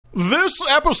This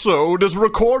episode is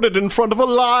recorded in front of a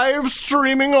live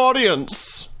streaming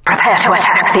audience. Prepare to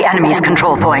attack the enemy's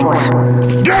control points.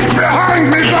 Get behind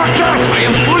me, Doctor! I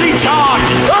am fully charged!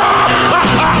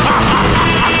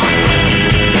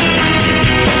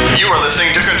 You are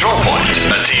listening to Control Point,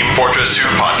 a Team Fortress 2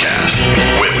 podcast,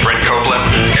 with Brent Copeland,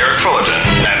 Eric Fullerton,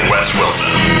 and Wes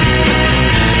Wilson.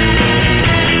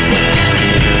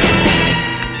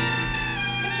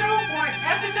 Control Point,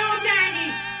 episode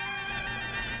 90!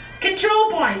 Control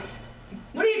Point!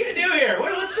 What are you gonna do here?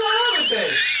 What's going on with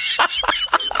this?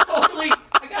 Totally,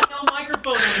 I got no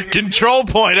microphone over here. Control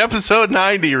Point, episode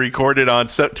 90, recorded on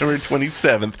September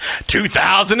 27th,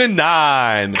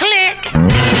 2009. Click!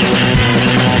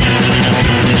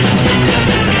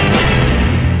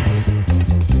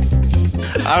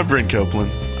 I'm Brent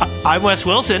Copeland. I'm Wes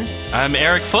Wilson. I'm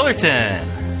Eric Fullerton.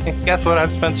 Guess what? I'm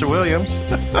Spencer Williams.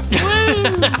 This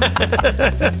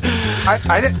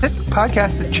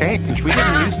podcast has changed. We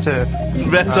didn't used to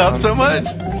Mess up so much?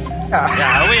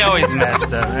 Yeah, we always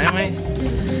messed up, didn't we?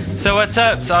 So what's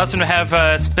up? It's awesome to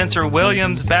have Spencer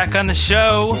Williams back on the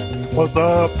show. What's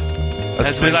up?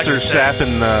 As we like Spencer to say.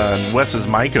 sapping Wes's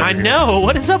mic over I here. know.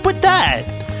 What is up with that?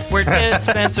 Where did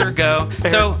Spencer go?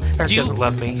 So, Eric do you, doesn't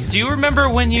love me. do you remember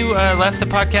when you left the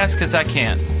podcast? Because I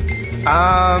can't.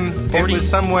 It 40? was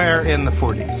somewhere in the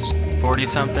 40s.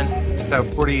 40-something? So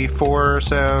 44 or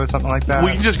so, something like that.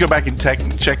 We can just go back and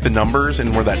check the numbers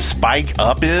and where that spike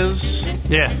up is.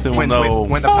 Yeah. Then we'll when, know.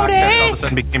 when the podcast all of a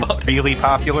sudden became really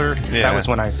popular, Yeah. that was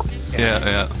when I...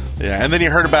 Yeah. Yeah, and then you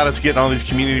heard about us getting all these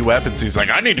community weapons. He's like,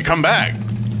 I need to come back.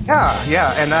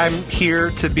 Yeah, and I'm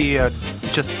here to be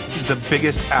just the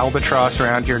biggest albatross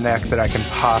around your neck that I can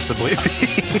possibly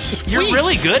be. You're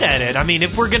really good at it. I mean,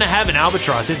 if we're going to have an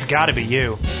albatross, it's got to be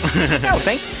you. No,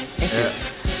 thank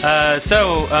you.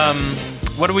 So,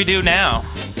 what do we do now?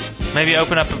 Maybe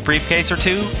open up a briefcase or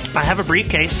two? I have a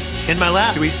briefcase in my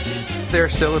lap. Is there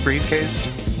still a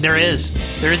briefcase? There is.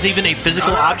 There is even a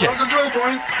physical object. Control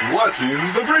Point, what's in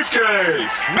the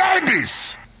briefcase?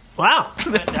 Babies! Wow.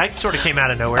 That sort of came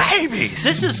out of nowhere. Babies!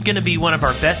 This is going to be one of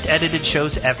our best edited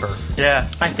shows ever. Yeah.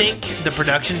 I think the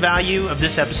production value of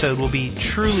this episode will be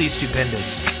truly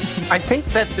stupendous. I think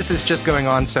that this is just going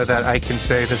on so that I can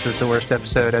say this is the worst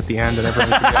episode at the end, and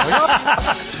everyone can go,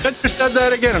 oh, Spencer said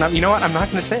that again, and you know what? I'm not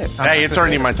going to say it. Hey, it's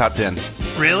already in my top 10.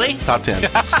 Really? Top 10.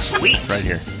 Sweet. Right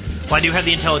here. Well, I do have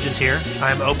the intelligence here.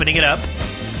 I'm opening it up.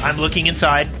 I'm looking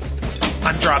inside.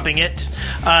 I'm dropping it.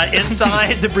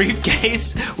 Inside the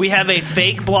briefcase, we have a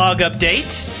fake blog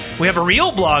update. We have a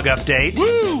real blog update.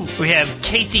 Woo! We have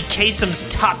Casey Kasem's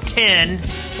top 10,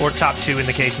 or top 2 in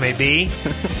the case may be.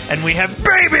 And we have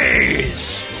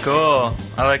babies! Cool.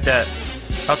 I like that.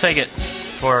 I'll take it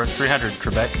for 300,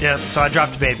 Trebek. Yeah, so I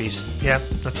dropped babies. Yeah,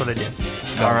 that's what I did.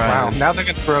 All right. Wow, now they're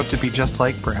going to grow up to be just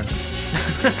like Brent.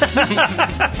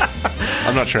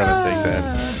 I'm not sure how to take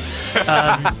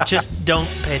that. Just don't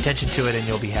pay attention to it and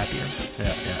you'll be happier.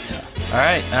 All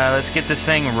right, let's get this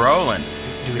thing rolling.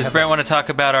 Does have- Brent want to talk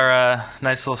about our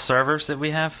nice little servers that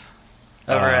we have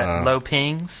over at Low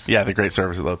Pings? Yeah, the great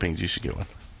service at Low Pings. You should get one.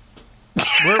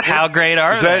 How great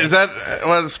are they? Is that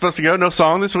what it's supposed to go? No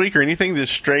song this week or anything?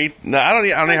 Just straight? No, I don't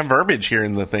even have verbiage here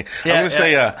in the thing. Yeah, I'm going to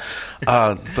say, yeah.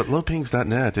 but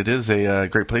lowpings.net, it is a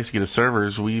great place to get us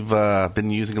servers. We've been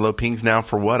using Low Pings now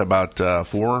for what, about 4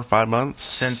 or 5 months?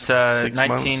 Since 6 months?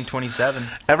 1927.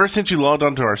 Ever since you logged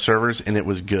onto our servers and it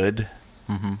was good,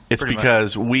 it's Pretty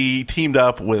because we teamed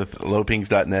up with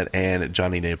lowpings.net and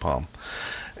Johnny Napalm.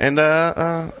 And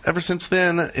ever since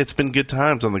then, it's been good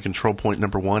times on the Control Point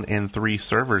number 1 and 3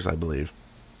 servers, I believe.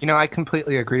 You know, I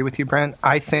completely agree with you, Brent.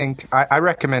 I think I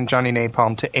recommend Johnny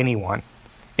Napalm to anyone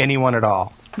at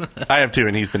all. I have too,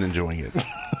 and he's been enjoying it.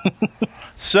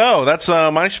 So that's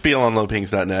my spiel on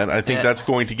lowpings.net. I think Yeah. that's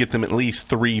going to get them at least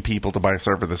 3 people to buy a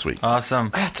server this week.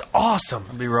 Awesome. That's awesome.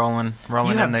 I'll be rolling You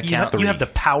in the account. have the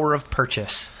power of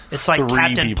purchase. It's like 3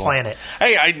 Captain people. Planet.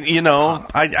 Hey,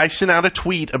 I sent out a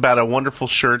tweet about a wonderful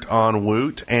shirt on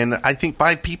Woot, and I think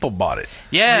 5 people bought it.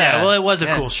 Yeah. Well, it was a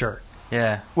Yeah. cool shirt.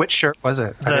 Yeah. Which shirt was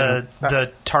it?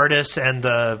 The TARDIS and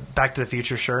the Back to the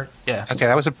Future shirt. Yeah. Okay,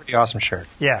 that was a pretty awesome shirt.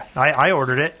 Yeah, I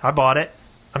ordered it. I bought it.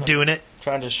 I'm doing it.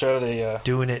 Trying to show the...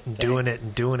 Doing it and doing it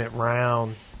and doing it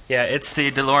round Yeah, it's the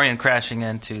DeLorean crashing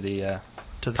into the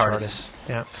to the TARDIS. TARDIS.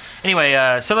 Yeah.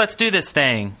 Anyway, so let's do this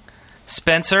thing.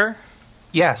 Spencer,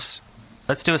 Yes.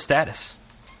 let's do a status.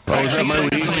 Oh, is that my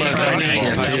week?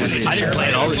 I didn't play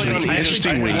it all this week.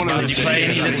 Interesting week. Did you play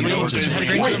any this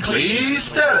week? Weekly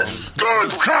status.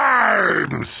 Good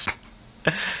times.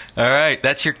 All right,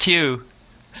 that's your cue.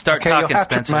 Start Okay, you'll talking, have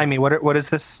to Spencer. remind me. What is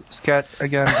this scat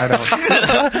again? I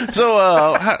don't.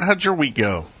 So, how'd your week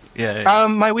go? Yeah.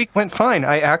 My week went fine.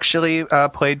 I actually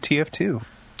played TF2.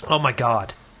 Oh my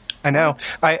god. I know.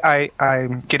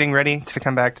 I'm getting ready to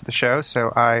come back to the show,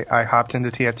 so I hopped into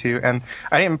TF2, and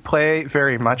I didn't play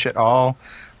very much at all.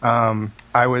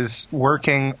 I was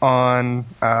working on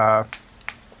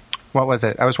what was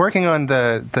it? I was working on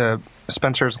the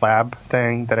Spencer's Lab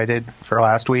thing that I did for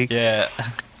last week. Yeah.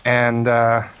 And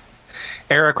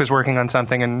Eric was working on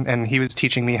something, and he was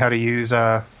teaching me how to use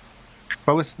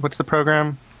what's the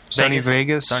program? Sony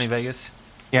Vegas. Sony Vegas.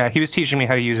 Yeah, he was teaching me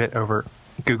how to use it over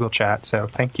Google Chat. So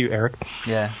thank you, Eric.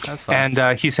 Yeah, that's fun.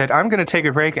 And he said, I'm going to take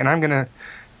a break and I'm going to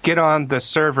get on the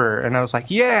server. And I was like,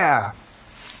 yeah.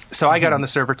 So I got on the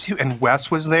server too, and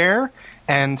Wes was there,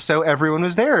 and so everyone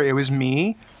was there. It was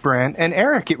me, Brent, and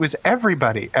Eric. It was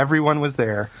everybody. Everyone was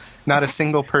there. Not a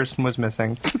single person was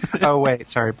missing. Oh, wait.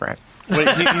 Sorry, Brent. Wait,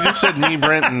 you just said me,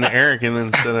 Brent, and Eric, and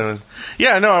then said I was...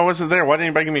 Yeah, no, I wasn't there. Why didn't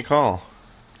anybody give me a call?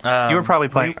 You were probably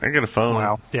playing... I got a phone.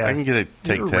 Wow. Yeah. I can get a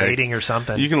take text. Rating or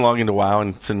something. You can log into WoW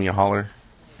and send me a holler.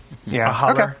 Yeah. A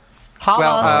holler. Okay.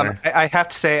 Well, I have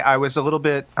to say I was a little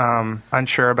bit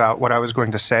unsure about what I was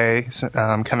going to say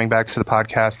coming back to the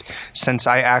podcast, since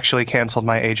I actually canceled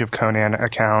my Age of Conan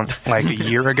account like a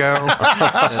year ago.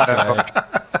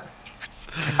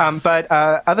 But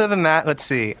other than that, let's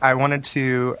see. I wanted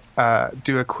to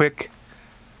do a quick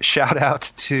shout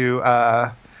out to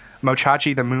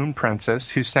Mochachi the Moon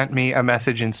Princess, who sent me a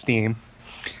message in Steam.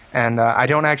 And I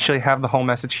don't actually have the whole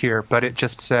message here, but it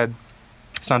just said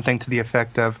something to the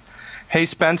effect of, "Hey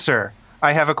Spencer,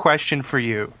 I have a question for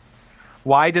you.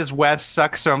 Why does Wes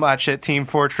suck so much at Team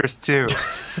Fortress 2?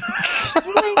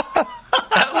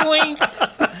 Wink.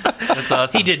 That's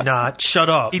awesome. He did not. Shut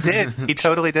up. He did. He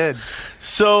totally did.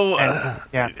 So,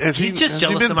 Yeah. He's just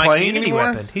jealous of my community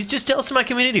weapon. He's just jealous of my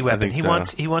community weapon.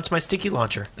 think He wants my sticky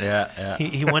launcher. Yeah.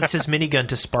 He wants his minigun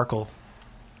to sparkle.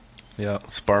 Yeah.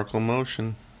 Sparkle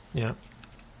motion. Yeah.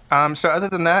 So other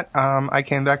than that, I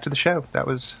came back to the show. That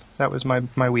was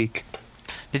my week.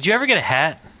 Did you ever get a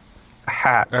hat A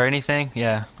hat. or anything?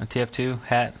 Yeah, a TF2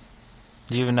 hat.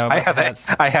 Do you even know about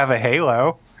hats? I have a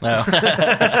Halo. No.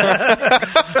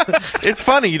 It's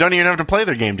funny. You don't even have to play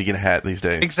their game to get a hat these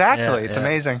days. Exactly. Yeah, it's yeah.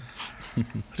 amazing.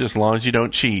 Just as long as you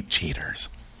don't cheat. Cheaters.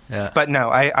 Yeah. But no,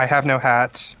 I have no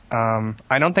hats. I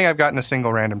don't think I've gotten a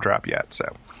single random drop yet, so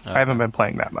I haven't been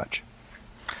playing that much.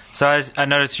 So I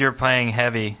noticed you're playing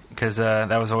heavy because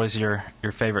that was always your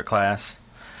favorite class.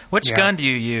 Which Yeah. gun do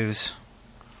you use?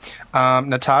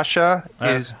 Natasha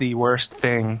is the worst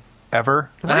thing ever.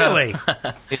 Really?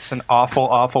 It's an awful,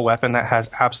 awful weapon that has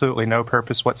absolutely no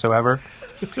purpose whatsoever.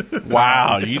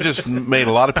 Wow, you just made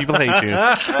a lot of people hate you.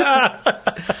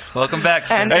 Welcome back.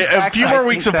 And Hey, in a fact, few I more think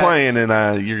weeks of that- playing,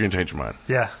 and you're going to change your mind.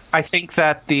 Yeah. I think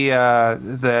that the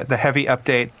heavy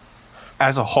update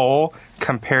as a whole,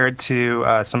 compared to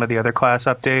some of the other class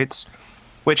updates,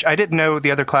 which I didn't know the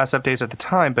other class updates at the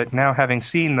time, but now having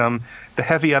seen them, the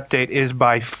heavy update is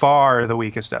by far the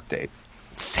weakest update.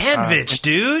 Sandwich,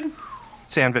 dude.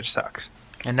 Sandwich sucks.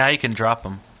 And now you can drop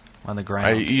them on the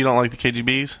ground. You don't like the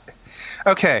KGBs?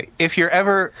 Okay, if you're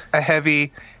ever a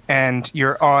heavy and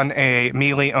you're on a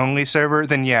melee-only server,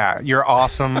 then yeah, you're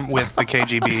awesome with the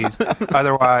KGBs.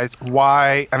 Otherwise,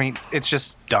 why? I mean, it's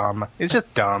just dumb. It's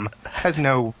just dumb. Has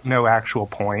no actual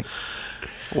point.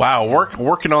 Wow,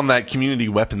 working on that community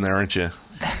weapon there, aren't you?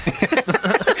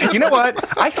 You know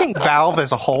what? I think Valve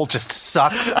as a whole just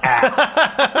sucks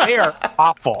ass. They are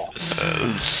awful.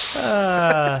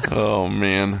 Oh,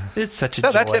 man. It's such a So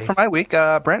joy. that's it for my week.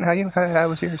 Brent, how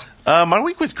was yours? My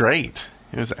week was great.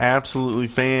 It was absolutely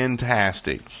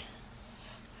fantastic.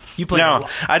 You played. Now,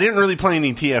 I didn't really play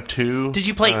any TF2. Did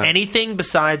you play anything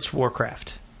besides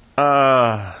Warcraft?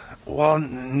 Well,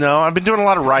 no. I've been doing a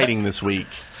lot of writing this week.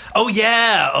 Oh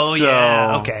yeah. Oh So,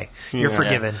 yeah. Okay. You're yeah.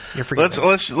 forgiven. You're forgiven.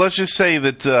 Let's just say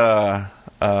that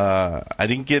I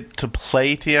didn't get to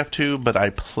play TF2, but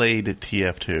I played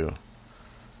TF2.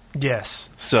 Yes.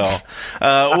 So,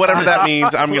 whatever that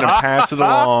means, I'm going to pass it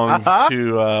along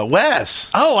to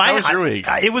Wes. Oh, How was your week?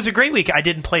 It was a great week. I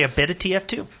didn't play a bit of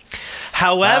TF2.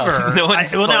 However, Wow. No one I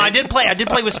played. did play. I did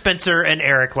play with Spencer and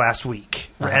Eric last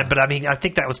week. But I mean, I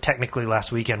think that was technically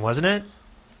last weekend, wasn't it?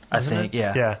 I think,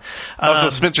 yeah. Yeah. Also,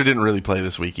 Spencer didn't really play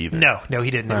this week either. No,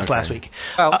 he didn't. It was Okay. last week.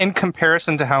 Well, in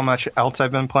comparison to how much else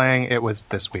I've been playing, it was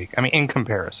this week. I mean, in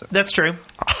comparison. That's true.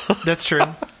 That's true.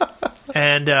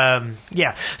 And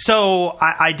yeah, so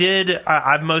I did.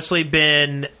 I've mostly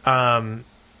been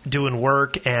doing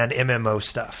work and MMO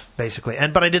stuff, basically.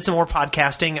 But I did some more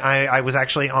podcasting. I was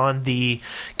actually on the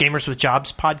Gamers with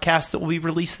Jobs podcast that will be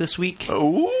released this week.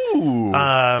 Ooh.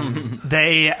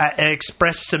 They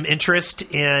expressed some interest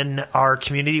in our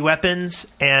community weapons,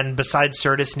 and besides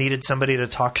Certus, needed somebody to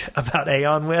talk about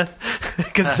Aeon with,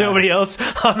 because nobody else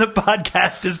on the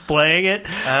podcast is playing it.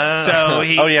 So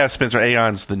oh yeah, Spencer,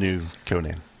 Aeon's the new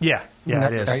codename. Yeah,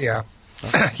 it is. Yeah.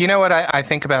 You know what I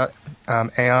think about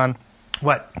Aeon?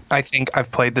 What? I think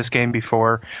I've played this game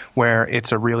before where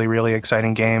it's a really, really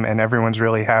exciting game and everyone's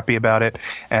really happy about it.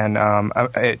 And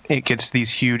it gets these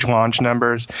huge launch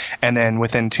numbers. And then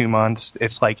within 2 months,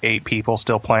 it's like 8 people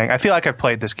still playing. I feel like I've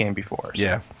played this game before. So.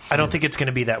 Yeah. I don't think it's going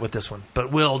to be that with this one.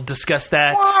 But we'll discuss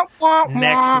that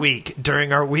next week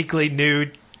during our weekly new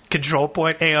Control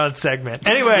Point Aeon segment.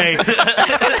 Anyway.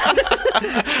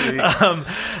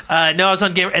 No, I was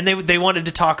on Gamer, and they wanted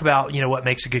to talk about what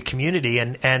makes a good community,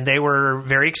 and they were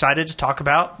very excited to talk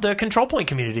about the Control Point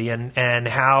community and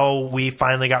how we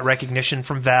finally got recognition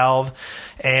from Valve,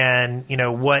 and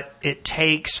what it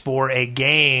takes for a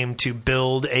game to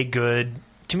build a good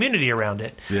community around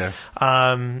it. Yeah.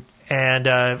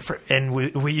 And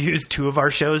we used 2 of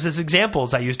our shows as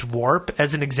examples. I used Warp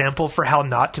as an example for how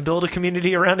not to build a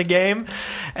community around a game,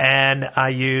 and I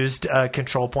used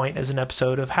Control Point as an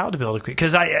episode of how to build a community.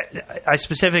 Because I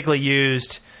specifically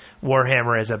used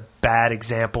Warhammer as a bad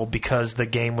example because the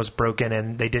game was broken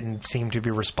and they didn't seem to be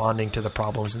responding to the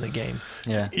problems in the game.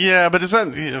 Yeah, but is that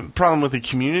a problem with the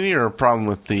community or a problem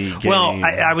with the game? Well,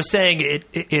 I was saying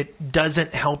it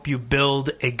doesn't help you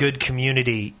build a good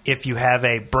community if you have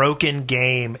a broken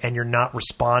game and you're not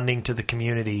responding to the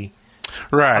community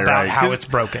about how it's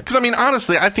broken. Because,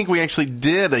 honestly, I think we actually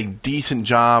did a decent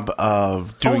job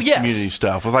of doing community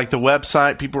stuff. With, the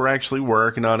website, people were actually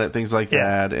working on it, things like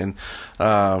that. And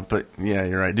but, yeah,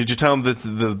 you're right. Did you tell them that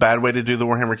the bad way to do the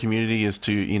Warhammer community is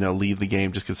to, leave the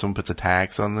game just because someone puts a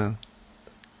tax on the...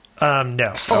 No.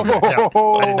 No,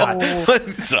 I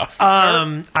did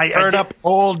not. Burn up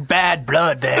old bad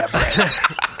blood there, Brent.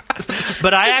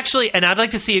 But I actually, and I'd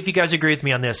like to see if you guys agree with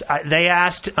me on this. They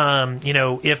asked, if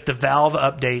the Valve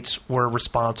updates were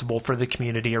responsible for the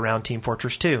community around Team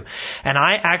Fortress 2. And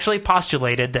I actually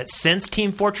postulated that since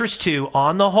Team Fortress 2,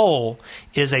 on the whole,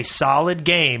 is a solid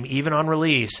game, even on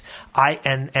release,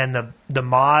 and the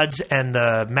mods and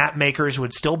the map makers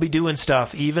would still be doing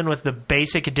stuff, even with the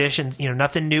basic additions,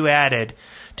 nothing new added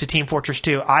to Team Fortress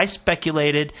 2. I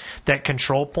speculated that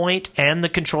Control Point and the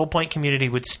Control Point community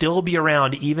would still be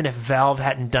around even if Valve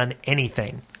hadn't done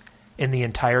anything in the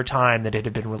entire time that it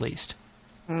had been released.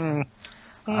 I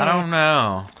don't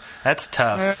know. That's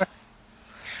tough.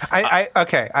 I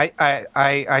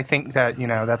think that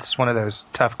that's one of those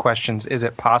tough questions. Is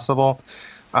it possible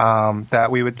that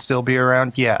we would still be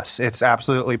around? Yes, it's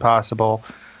absolutely possible.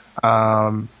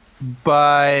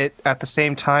 But at the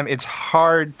same time, it's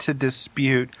hard to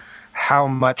dispute how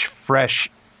much fresh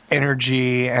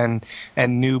energy and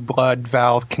new blood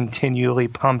Valve continually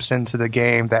pumps into the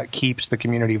game that keeps the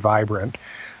community vibrant.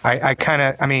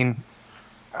 It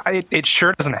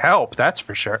sure doesn't help, that's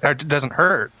for sure. It doesn't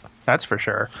hurt, that's for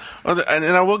sure. And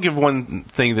I will give one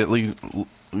thing that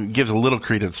gives a little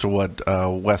credence to what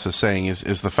Wes is saying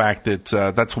is the fact that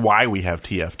that's why we have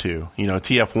TF2.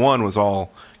 TF1 was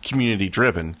all community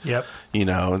driven. Yep.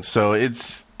 And so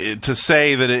to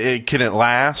say that it couldn't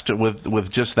last with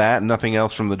just that and nothing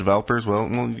else from the developers.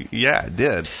 Well, yeah, it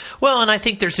did. Well, and I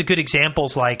think there's a good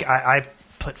examples. Like I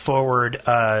put forward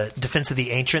Defense of the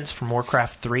Ancients from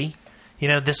Warcraft 3.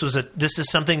 This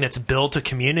is something that's built a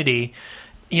community.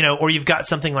 Or you've got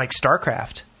something like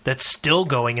StarCraft that's still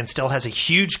going and still has a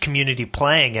huge community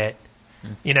playing it.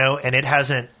 And it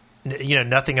hasn't.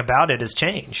 Nothing about it has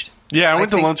changed. Yeah, I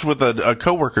went to lunch with a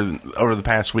coworker over the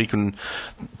past week, and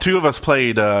 2 of us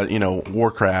played,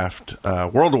 Warcraft,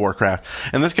 World of Warcraft,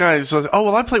 and this guy is like, "Oh,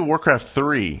 well, I play Warcraft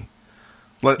 3."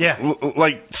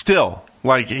 Still,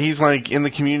 he's in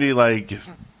the community,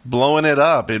 blowing it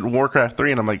up at Warcraft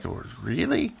 3, and I'm like,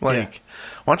 really? Why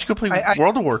don't you go play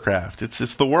World of Warcraft?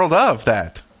 It's the world of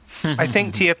that. I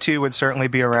think TF2 would certainly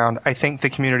be around. I think the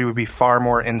community would be far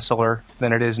more insular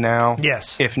than it is now.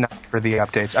 Yes. If not for the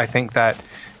updates. I think that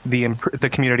the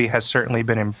community has certainly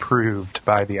been improved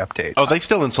by the updates. Oh, they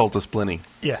still insult us plenty.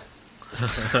 Yeah.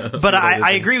 But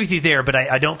I agree with you there, but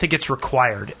I don't think it's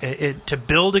required. To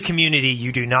build a community,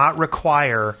 you do not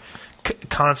require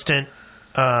constant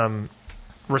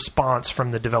response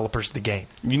from the developers of the game.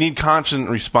 You need constant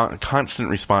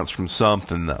response from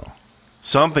something, though.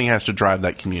 Something has to drive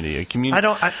that community.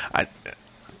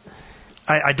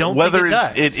 I don't Whether think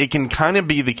it does. It can kind of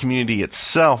be the community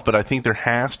itself, but I think there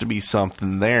has to be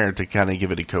something there to kind of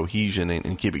give it a cohesion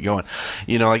and keep it going.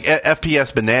 You know, like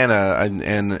FPS Banana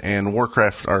and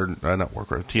Warcraft, or not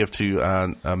Warcraft,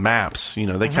 TF2 maps, you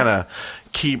know, they kind of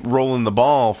keep rolling the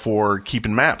ball for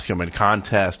keeping maps coming,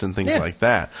 contests and things like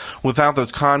that. Without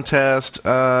those contests,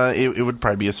 it would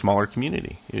probably be a smaller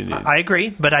community. I agree,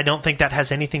 but I don't think that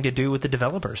has anything to do with the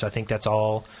developers. I think that's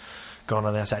all going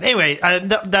on that side. Anyway,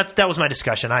 that was my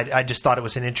discussion. I just thought it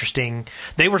was an interesting.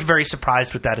 They were very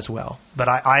surprised with that as well. But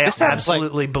I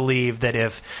absolutely believe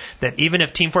that even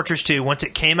if Team Fortress 2, once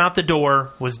it came out the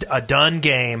door, was a done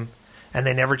game, and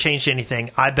they never changed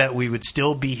anything, I bet we would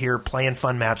still be here playing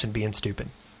fun maps and being stupid.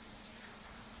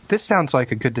 This sounds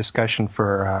like a good discussion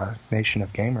for Nation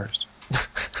of Gamers.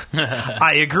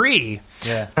 I agree.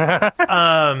 Yeah.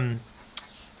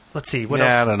 Let's see. What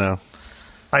else? I don't know.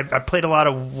 I played a lot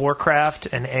of Warcraft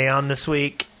and Aeon this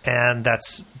week, and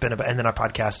that's been about. And then I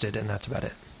podcasted, and that's about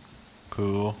it.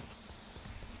 Cool.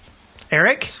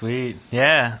 Eric? Sweet.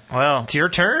 Yeah. Well, it's your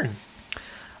turn.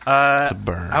 To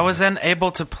burn. I was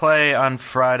unable to play on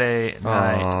Friday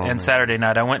night and Saturday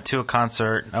night. I went to a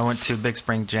concert. I went to Big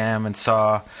Spring Jam and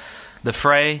saw The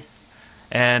Fray.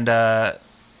 And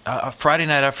Friday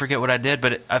night, I forget what I did,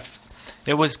 but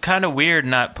it was kind of weird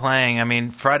not playing. I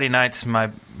mean, Friday night's my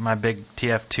big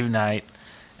TF2 night,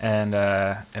 and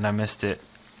I missed it.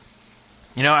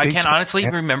 You know, I can't honestly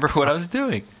remember what I was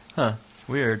doing. Huh.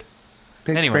 Weird.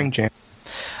 Big Spring Jam.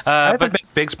 I haven't been to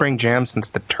Big Spring Jam since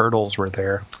the Turtles were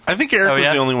there. I think Eric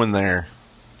was the only one there.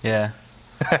 Yeah.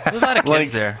 There's a lot of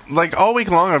kids there. Like all week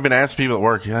long, I've been asking people at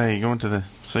work, "Hey, you going to the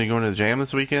Jam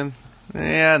this weekend?"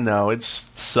 Yeah, no, it's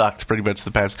sucked pretty much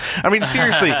the past. I mean,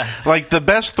 seriously, like the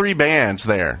best three bands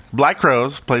there: Black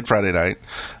Crowes played Friday night,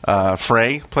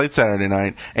 Fray played Saturday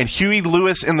night, and Huey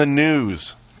Lewis and the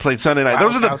News played Sunday night.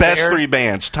 Those are the best three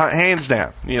bands, hands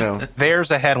down. You know, there's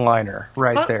a headliner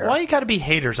right there. Why you got to be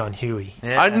haters on Huey?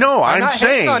 Yeah. I know. I'm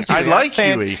saying I like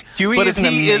Huey. Huey but is an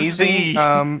amazing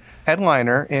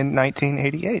headliner in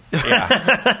 1988.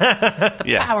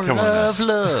 Yeah, Power, come on,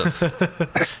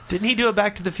 love. Didn't he do a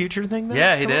Back to the Future thing? Though?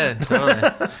 Yeah, he did. Totally.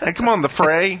 Hey, come on, the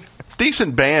Fray,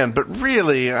 decent band, but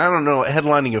really, I don't know,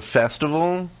 headlining a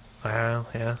festival. Wow.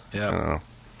 Yeah. Yeah.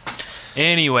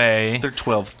 Anyway, they're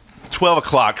 12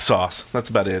 o'clock sauce. That's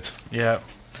about it. Yeah.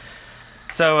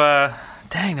 So,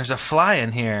 dang, there's a fly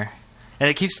in here. And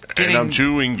it keeps getting... And I'm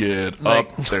chewing it.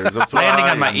 Like, there's a fly landing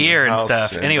on my ear and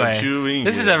stuff. And anyway,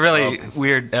 this is a really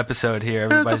weird episode here.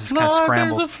 Everybody's just kind of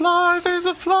scrambled. There's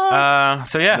a fly.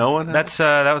 So, yeah,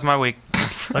 that was my week.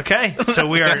 Okay, so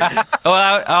we are...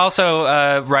 Well, also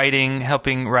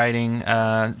helping writing.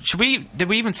 Did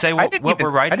we even say what we're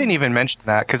writing? I didn't even mention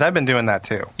that, because I've been doing that,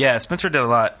 too. Yeah, Spencer did a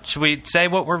lot. Should we say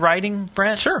what we're writing,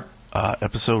 Brent? Sure.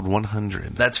 Episode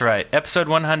 100. That's right. Episode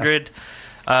 100.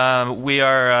 We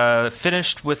are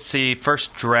finished with the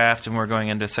first draft, and we're going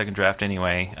into a second draft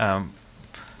anyway.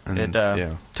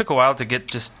 It took a while to get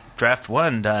just draft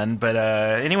one done, but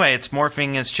anyway, it's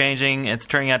morphing, it's changing, it's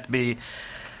turning out to be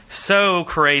so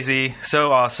crazy,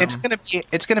 so awesome.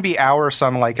 It's gonna be our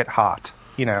Some Like It Hot,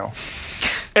 you know.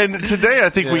 And today, I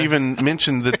think we even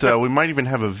mentioned that we might even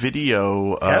have a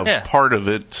video part of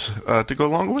it to go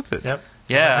along with it. Yep.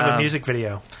 Yeah, have a music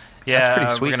video. Yeah, that's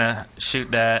pretty sweet. We're gonna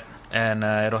shoot that, and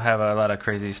it'll have a lot of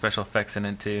crazy special effects in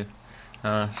it too.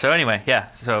 So anyway,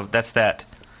 so that's that.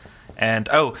 And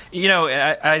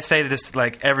I say this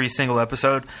like every single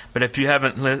episode, but if you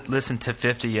haven't listened to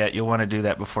 50 yet, you'll want to do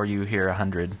that before you hear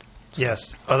 100.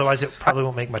 Yes, otherwise it probably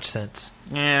won't make much sense.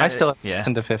 Yeah, I still haven't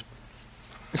listened to 50.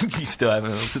 You still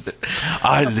haven't listened to it.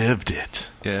 I lived it.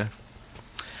 Yeah.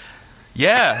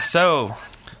 Yeah. So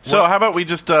how about we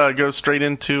just go straight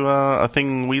into a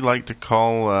thing we like to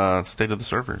call State of the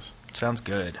Servers? Sounds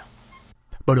good.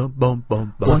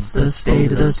 What's the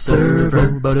state of the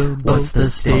server? What's the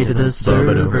state of the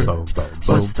server?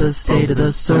 What's the state of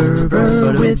the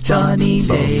server with Johnny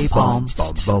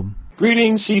Napalm?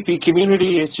 Greetings, CP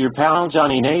community. It's your pal,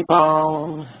 Johnny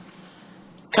Napalm.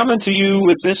 Coming to you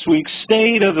with this week's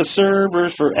State of the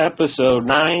Servers for episode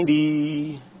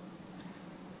 90.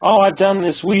 All I've done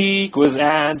this week was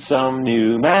add some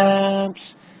new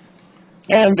maps.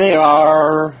 And they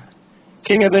are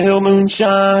King of the Hill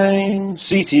Moonshine,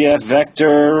 CTF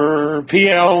Vector,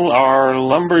 PLR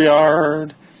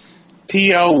Lumberyard,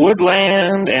 PL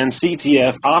Woodland, and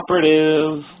CTF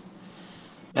Operative.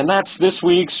 And that's this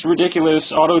week's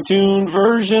ridiculous auto-tuned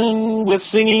version with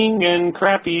singing and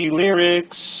crappy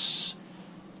lyrics.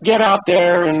 Get out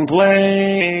there and play.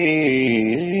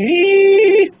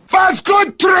 Fast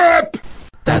good trip!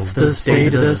 That's the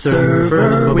state of the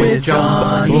server with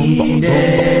Johnny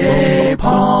Napalm.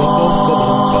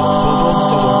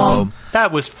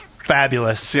 That was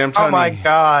fabulous. See, I'm Oh my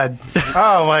god!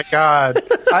 Oh my god!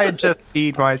 I just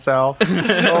peed myself.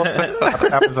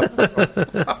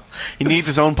 He needs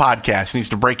his own podcast. He needs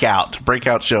to break out.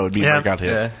 Breakout show would be a breakout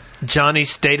hit. Yeah. Johnny's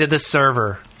State of the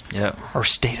Server. Yep. Or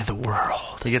State of the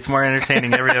World. He gets more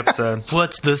entertaining every episode.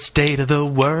 What's the state of the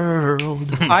world?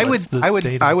 I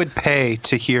would pay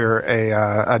to hear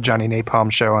a Johnny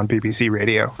Napalm show on BBC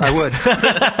Radio. I would.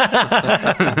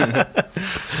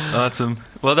 Awesome.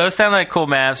 Well, those sound like cool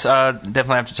maps.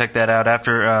 Definitely have to check that out.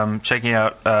 After checking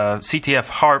out CTF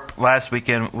Harp last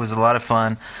weekend was a lot of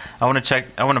fun. I want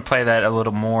to play that a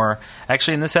little more.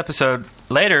 Actually, in this episode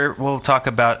later, we'll talk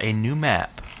about a new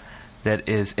map that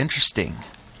is interesting.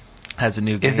 Has a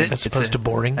new game. Is it as opposed to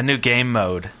boring? A new game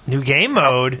mode. New game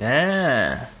mode?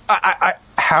 Yeah.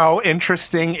 How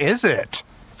interesting is it?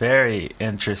 Very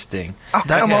interesting. Oh,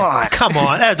 come on. Come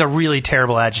on. That's a really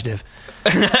terrible adjective.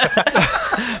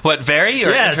 What, very or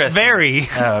yes, interesting? Very.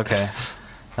 Oh, okay.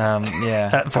 Yeah.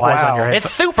 That flies on your headphones.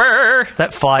 It's super!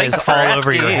 That flies Thanks for all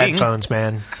over your asking. headphones,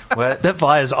 man. What? That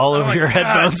flies all over your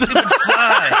headphones. Stupid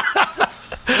fly.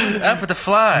 Up with the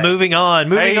fly. Moving on.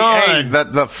 Hey,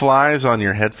 that flies on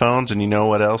your headphones, and you know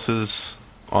what else is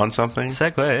on something?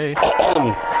 Segway.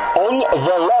 On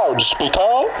the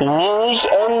loudspeaker, news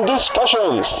and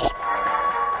discussions.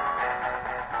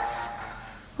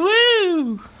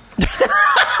 Woo!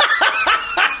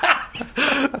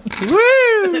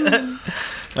 Woo!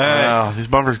 Wow, these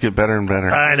bumpers get better and better.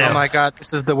 I know. Oh my god,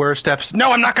 this is the worst episode.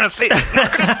 No, I'm not going to say it.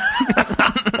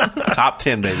 Top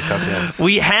 10, baby. Top 10.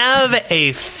 We have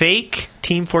a fake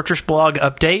Team Fortress blog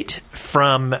update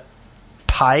from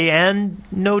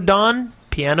Pianodon.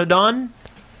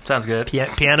 Sounds good.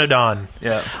 Pianodon.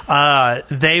 Yeah.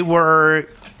 They were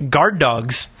guard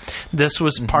dogs. This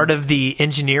was part of the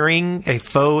a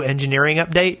faux engineering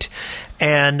update.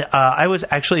 And I was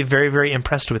actually very, very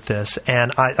impressed with this.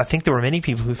 And I think there were many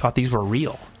people who thought these were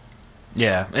real.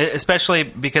 Yeah, especially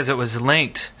because it was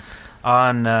linked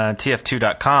on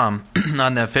TF2.com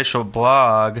on the official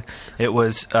blog. It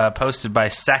was posted by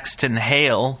Saxton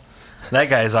Hale. That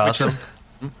guy's awesome.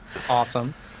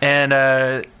 Awesome. And,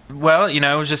 well,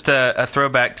 it was just a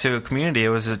throwback to a community. It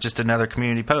was just another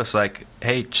community post like,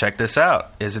 hey, check this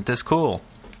out. Isn't this cool?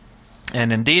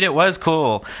 And indeed, it was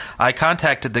cool. I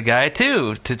contacted the guy,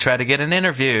 too, to try to get an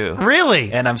interview.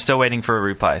 Really? And I'm still waiting for a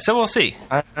reply. So we'll see.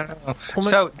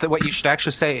 So what you should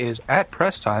actually say is, at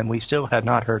press time, we still had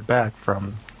not heard back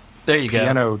from there you go.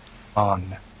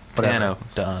 Pianodon.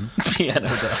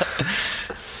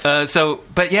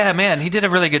 But yeah, man, he did a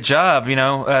really good job,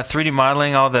 3D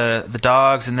modeling all the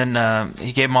dogs, and then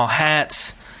he gave them all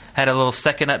hats, had a little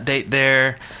second update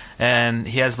there, and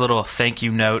he has a little thank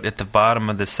you note at the bottom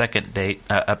of the second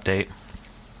update,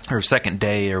 or second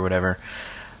day, or whatever.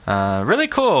 Really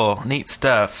cool, neat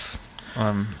stuff.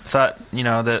 Thought,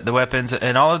 the weapons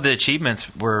and all of the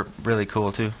achievements were really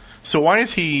cool, too. So why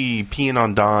is he peeing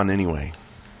on Don anyway?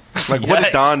 Like, what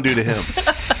did Don do to him?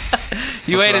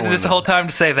 You waited this whole time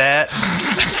to say that?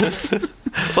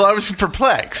 Well, I was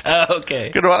perplexed. Oh,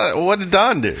 okay. What did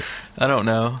Don do? I don't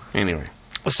know. Anyway.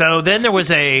 So then there was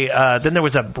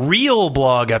a real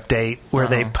blog update where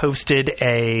they posted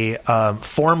a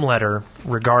form letter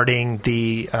regarding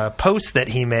the post that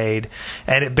he made,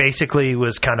 and it basically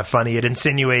was kind of funny. It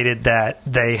insinuated that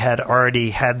they had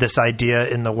already had this idea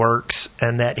in the works,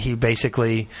 and that he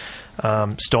basically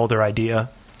stole their idea.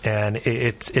 And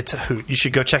it's a hoot. You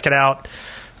should go check it out.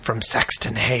 From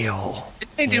Saxton Hale.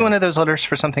 Didn't they do one of those letters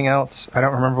for something else? I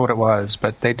don't remember what it was,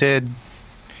 but they did.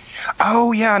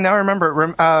 Oh, yeah, now I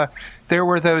remember. There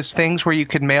were those things where you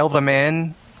could mail them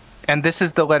in, and this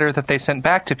is the letter that they sent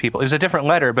back to people. It was a different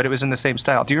letter, but it was in the same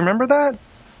style. Do you remember that?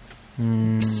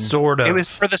 Sort of. It was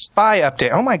for the spy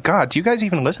update. Oh, my God. Do you guys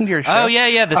even listen to your show? Oh,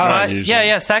 yeah, the spy.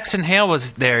 Yeah, Saxton Hale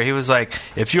was there. He was like,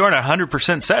 if you aren't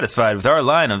 100% satisfied with our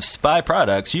line of spy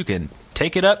products, you can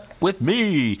take it up with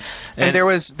me. And there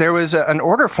was an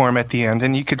order form at the end,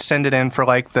 and you could send it in for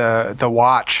like the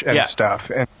watch and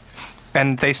stuff.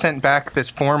 And they sent back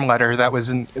this form letter that was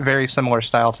in very similar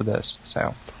style to this.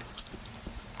 So,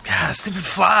 God, stupid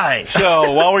fly.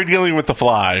 So while we're dealing with the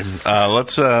fly, why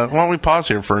don't we pause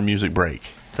here for a music break?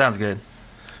 Sounds good.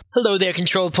 Hello there,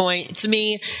 Control Point. It's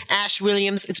me, Ash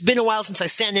Williams. It's been a while since I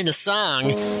sent in a song,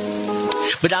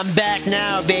 but I'm back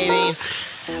now, baby.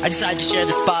 I decided to share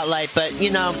the spotlight, but,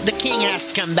 the king has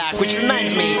to come back, which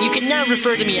reminds me, you can now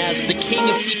refer to me as the King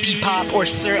of CP Pop or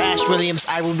Sir Ash Williams.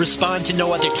 I will respond to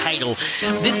no other title.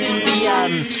 This is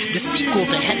the sequel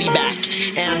to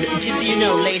Heavyback, and just so you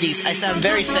know, ladies, I sound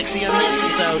very sexy on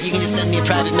this, so you can just send me a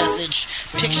private message.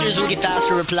 Pictures will get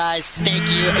faster replies.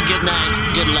 Thank you, good night,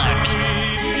 good luck.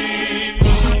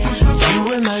 You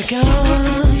were my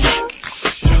gun,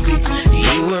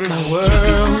 you were my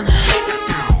world.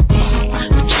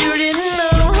 You didn't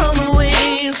know all the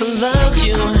ways I loved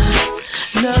you,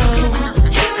 no.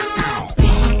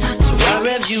 So I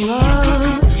revved you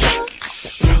up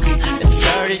and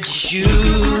started to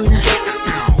shoot.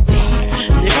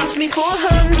 And it cost me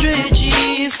 400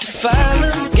 G's to fire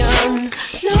this gun,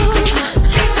 no.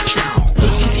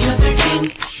 If you have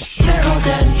 13, they're all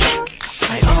dead.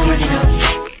 I already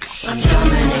know, I'm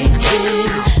dominating.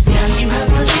 Now you have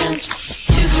no chance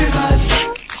to survive.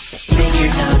 Make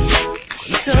your time.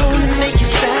 Don't make you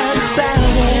sad about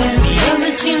it. The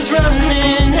other team's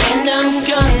running and I'm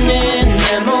gunning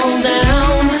them all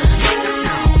down.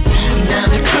 Now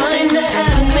they're crying, the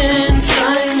admin's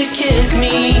trying to kick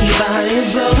me by a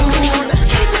vote.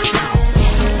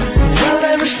 Well,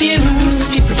 I refuse,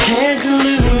 be prepared to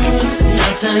lose, and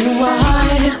I'll tell you why.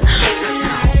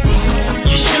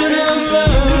 You should have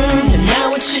learned, and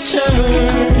now it's your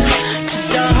turn to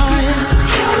die.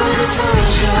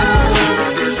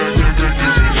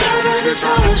 Natasha,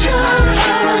 Natasha,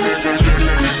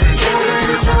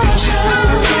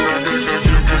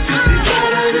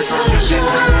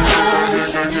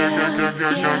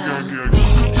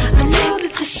 I know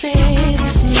that they say the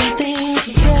small things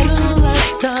are better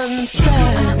left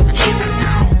unsaid,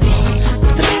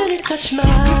 but the minute touch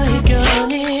my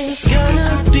gun is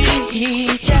gonna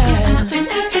be dead. Don't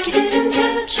act like you didn't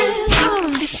touch it. All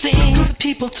of these things that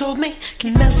people told me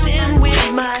can mess in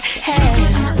with my head.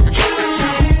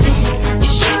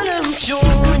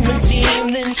 Join the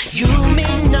team, then you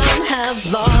may not have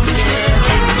lost it.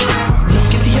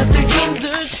 Look at the other team,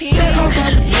 they're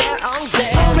all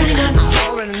dead. I already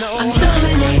know. I'm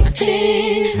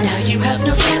dominating. Now you have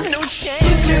no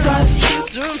chance to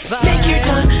survive.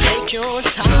 Make your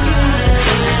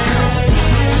time.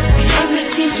 The other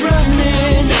team's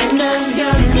running, and I'm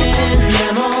gunning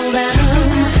them all down.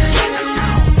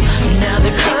 Now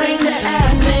they're crying, the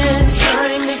admin's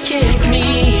trying to kick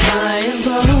me by a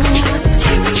vote.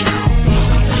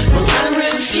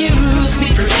 Be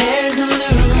prepared to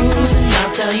lose, and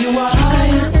I'll tell you why.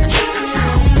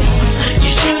 You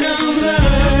should have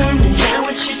learned, and now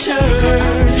it's your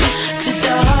turn to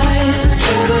die.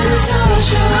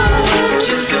 Natasha,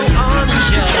 just go on and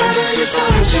just.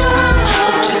 Natasha,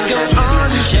 just go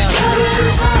on and just.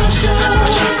 Natasha,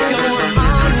 just go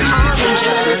on and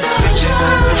just.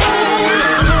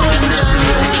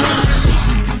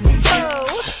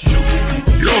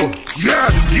 Yo,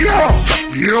 yes,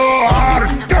 you are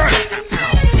dead.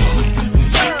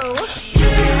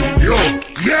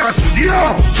 Yes, you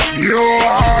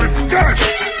are dead.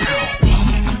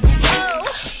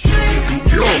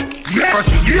 Yes,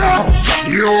 you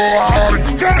are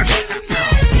dead.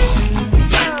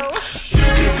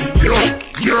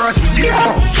 Yes, you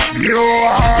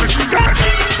are dead.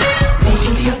 Look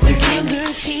at the other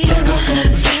team,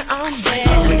 they're all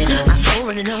dead. I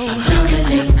already know. I'm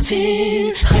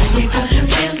dominating.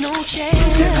 There's no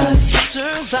chance to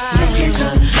survive.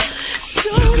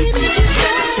 Don't even get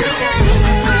started.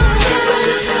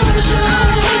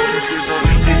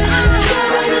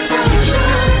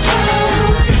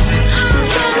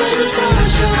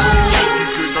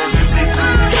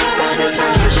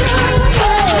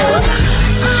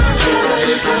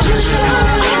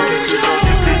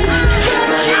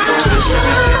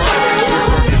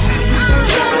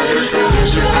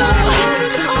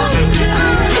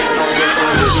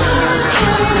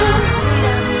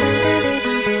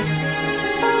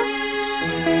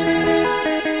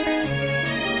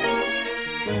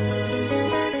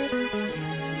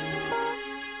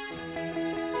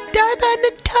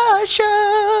 Natasha.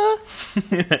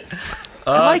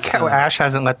 I like how Ash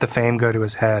hasn't let the fame go to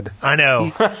his head. I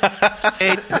know.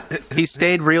 He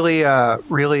stayed really.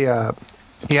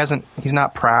 He's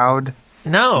not proud.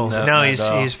 No,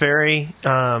 he's very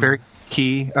very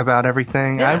key about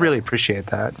everything. Yeah. I really appreciate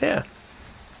that. Yeah,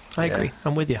 I agree.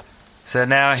 I'm with you. So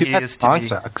now he is song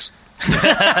sucks.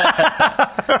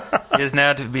 He is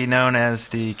now to be known as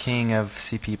the king of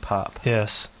CP Pop.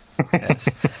 Yes. Yes.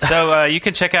 So you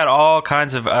can check out all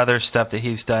kinds of other stuff that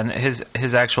he's done.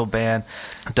 His actual band,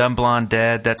 Dumb Blonde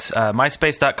Dead. That's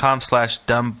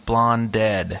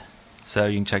myspace.com/dumbblondedead. So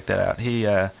you can check that out. He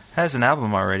has an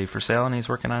album already for sale, and he's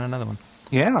working on another one.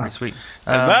 Yeah. Pretty sweet.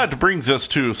 And that brings us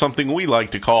to something we like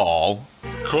to call...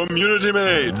 Community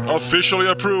made, officially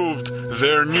approved.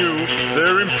 They're new,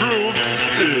 they're improved.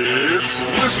 It's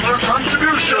listener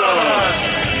contributions.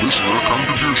 Listener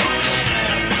contributions.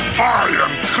 I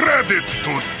am credit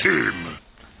to Tim.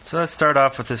 So let's start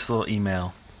off with this little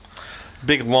email.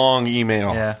 Big, long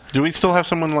email. Yeah. Do we still have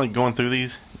someone like going through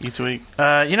these each week?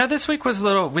 This week was a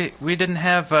little... We didn't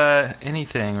have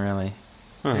anything, really.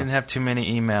 We didn't have too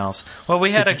many emails. Well,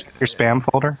 we had your spam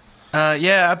folder?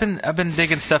 Yeah, I've been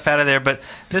digging stuff out of there, but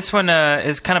this one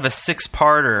is kind of a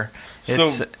 6-parter.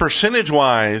 So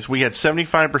percentage-wise, we had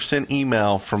 75%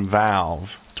 email from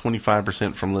Valve,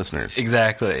 25% from listeners.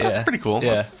 Exactly. That's yeah. pretty cool.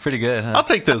 Yeah, pretty good. Huh? I'll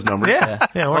take those numbers. Yeah,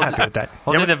 we're happy with that.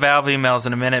 We'll do the Valve emails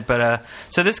in a minute, but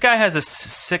so this guy has a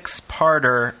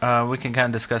 6-parter. We can kind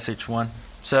of discuss each one.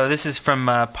 So this is from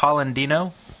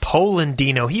Polandino.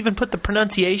 Polandino. He even put the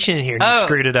pronunciation in here and he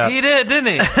screwed it up. He did,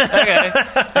 didn't he? Okay.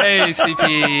 Hey,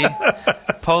 CP.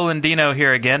 Polandino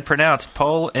here again. Pronounced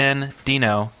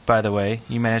Polandino, by the way.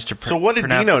 You managed to So what did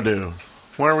Dino do?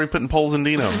 Why are we putting poles in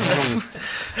Dino? Next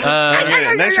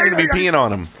you're going to be peeing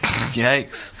on him.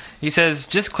 Yikes. He says,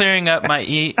 just clearing up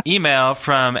my email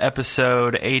from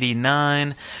episode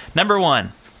 89. Number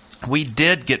 1, we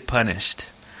did get punished,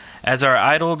 as our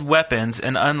idled weapons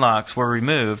and unlocks were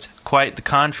removed, quite the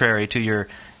contrary to your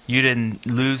you didn't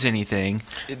lose anything.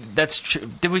 That's true.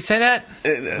 Did we say that?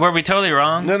 Were we totally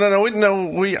wrong?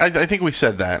 No. I think we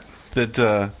said that.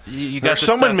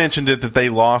 Someone mentioned it that they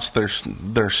lost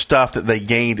their stuff that they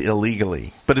gained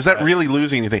illegally. But is that really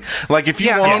losing anything? Like if you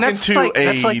walk into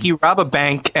that's like you rob a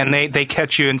bank and they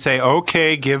catch you and say,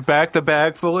 "Okay, give back the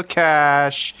bag full of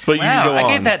cash." But you go on.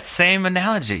 I gave that same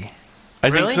analogy. I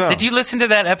think so. Did you listen to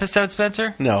that episode,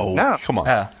 Spencer? No. Come on.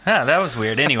 Oh, that was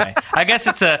weird. Anyway, I guess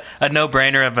it's a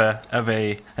no-brainer of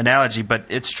a analogy, but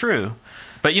it's true.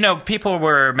 But people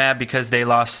were mad because they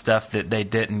lost stuff that they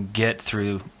didn't get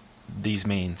through these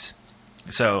means.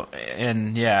 So,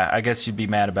 and yeah, I guess you'd be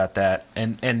mad about that.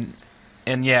 And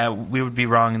yeah, we would be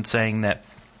wrong in saying that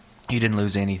you didn't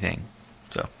lose anything.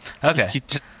 So, okay. You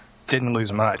just didn't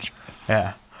lose much.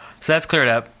 Yeah. So that's cleared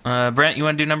up. Brent, you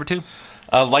want to do number 2?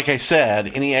 Like I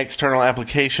said, any external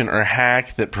application or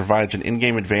hack that provides an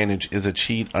in-game advantage is a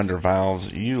cheat under Valve's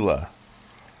EULA.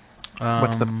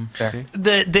 What's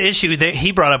the issue that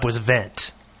he brought up was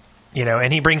Vent.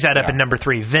 And he brings that up in number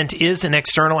 3. Vent is an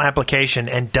external application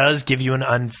and does give you an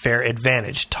unfair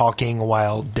advantage, talking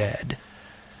while dead.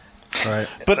 Right.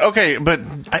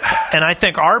 And I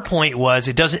think our point was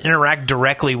it doesn't interact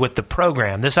directly with the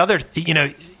program. This other,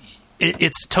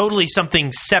 it's totally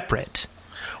something separate.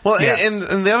 Well, yes.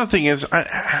 and the other thing is,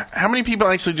 how many people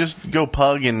actually just go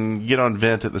pug and get on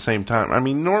Vent at the same time? I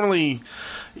mean, normally,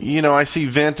 I see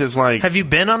Vent as like... Have you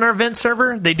been on our Vent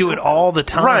server? They do it all the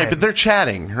time. Right, but they're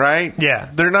chatting, right?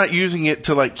 Yeah. They're not using it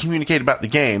to, like, communicate about the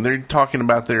game. They're talking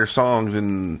about their songs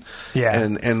and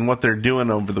what they're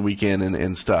doing over the weekend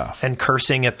and stuff. And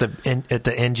cursing at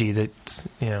the NG that's,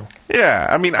 Yeah,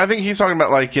 I mean, I think he's talking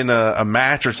about, like, in a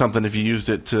match or something, if you used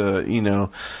it to,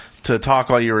 to talk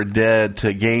while you were dead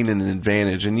to gain an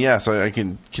advantage. And yes, I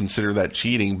can consider that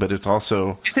cheating, but it's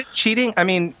also... Is it cheating? I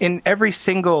mean, in every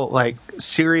single,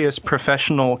 serious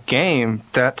professional game,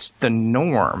 that's the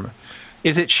norm.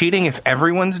 Is it cheating if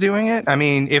everyone's doing it? I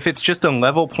mean, if it's just a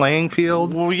level playing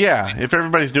field? Well, yeah. If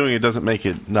everybody's doing it, doesn't make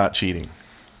it not cheating.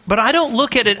 But I don't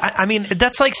look at it. I mean,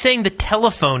 that's like saying the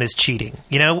telephone is cheating.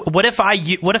 What if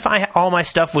I all my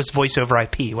stuff was voice over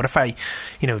IP? What if I,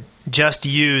 just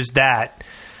use that?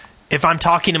 If I'm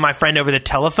talking to my friend over the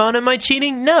telephone, am I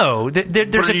cheating? No.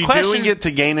 There's a question. Are you doing it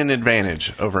to gain an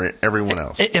advantage over everyone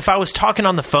else? If I was talking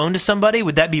on the phone to somebody,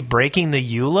 would that be breaking the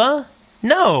EULA?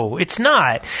 No, it's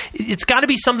not. It's got to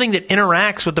be something that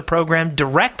interacts with the program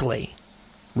directly.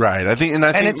 Right. I think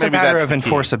it's a matter of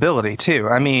enforceability, too.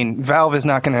 I mean, Valve is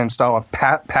not going to install a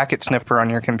packet sniffer on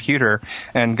your computer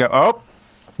and go,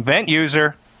 Vent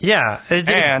user. Yeah.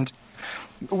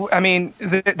 I mean,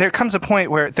 there comes a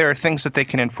point where there are things that they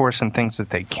can enforce and things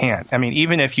that they can't. I mean,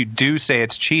 even if you do say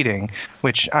it's cheating,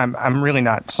 which I'm really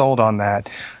not sold on that.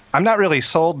 I'm not really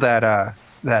sold that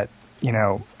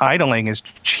idling is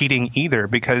cheating either,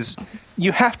 because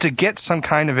you have to get some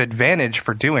kind of advantage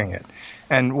for doing it.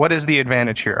 And what is the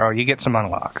advantage here? Oh, you get some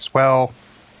unlocks. Well,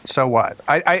 so what?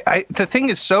 The thing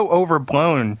is so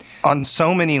overblown on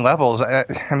so many levels. I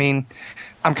mean,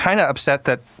 I'm kind of upset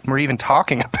that we're even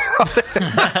talking about it.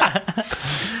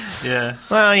 Yeah.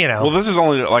 Well, Well, this is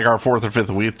only like our 4th or 5th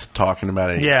week talking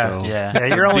about it. Yeah. So. Yeah,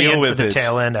 you're only in for the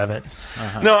tail end of it.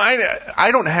 Uh-huh. No,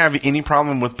 I don't have any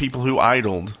problem with people who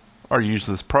idled or use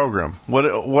this program.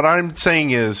 What I'm saying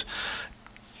is,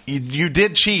 you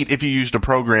did cheat if you used a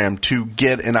program to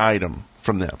get an item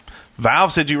from them.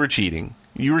 Valve said you were cheating.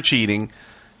 You were cheating.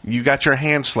 You got your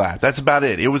hand slapped. That's about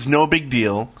it. It was no big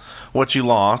deal what you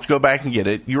lost. Go back and get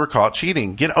it. You were caught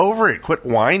cheating. Get over it. Quit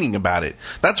whining about it.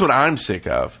 That's what I'm sick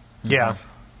of. Yeah.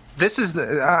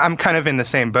 I'm kind of in the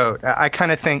same boat. I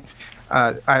kind of think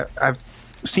I've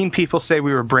seen people say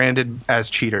we were branded as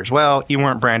cheaters. Well, you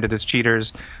weren't branded as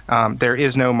cheaters. There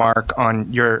is no mark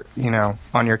on your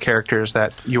characters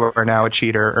that you are now a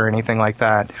cheater or anything like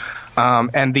that.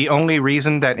 And the only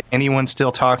reason that anyone's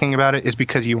still talking about it is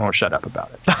because you won't shut up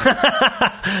about it.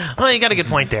 Well, you got a good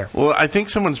point there. Well, I think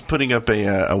someone's putting up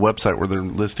a website where they're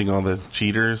listing all the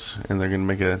cheaters, and they're going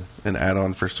to make an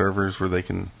add-on for servers where they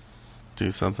can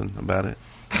do something about it.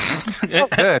 Oh,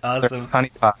 good. Awesome.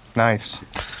 Honeypot. Nice.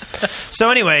 So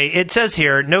anyway, it says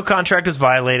here, no contract was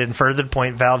violated, and further to the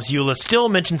point, Valve's EULA still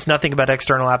mentions nothing about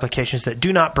external applications that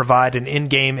do not provide an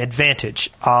in-game advantage,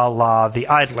 a la the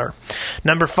Idler.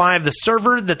 Number 5, the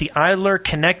server that the Idler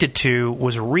connected to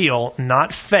was real,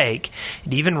 not fake.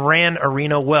 It even ran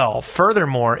Arena well.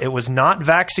 Furthermore, it was not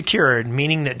VAC secured,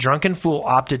 meaning that Drunken Fool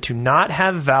opted to not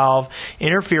have Valve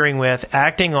interfering with,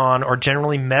 acting on, or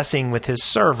generally messing with his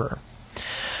server.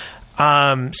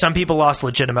 Some people lost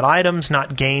legitimate items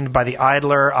not gained by the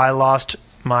Idler. I lost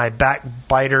my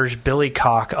Backbiter's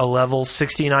Billycock, a level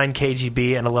 69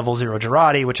 KGB and a level 0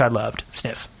 Girardi, which I loved.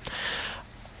 Sniff.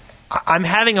 I'm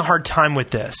having a hard time with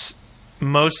this,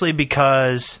 mostly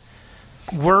because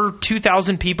were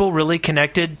 2,000 people really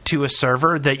connected to a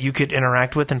server that you could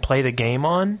interact with and play the game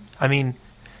on? I mean,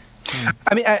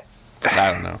 I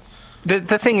don't know.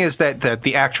 The thing is that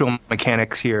the actual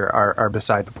mechanics here are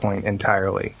beside the point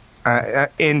entirely.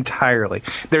 Entirely.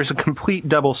 There's a complete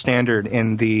double standard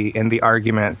in the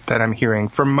argument that I'm hearing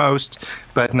from most,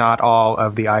 but not all,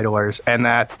 of the idlers, and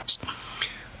that's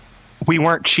we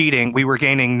weren't cheating. We were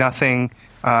gaining nothing,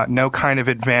 no kind of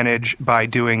advantage by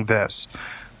doing this.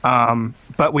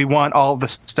 But we want all the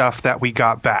stuff that we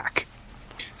got back.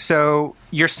 So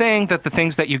you're saying that the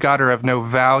things that you got are of no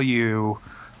value,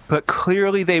 but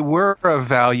clearly they were of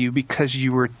value because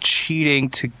you were cheating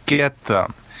to get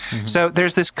them. Mm-hmm. So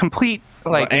there's this complete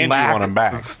and lack you want them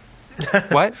back.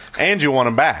 What? And you want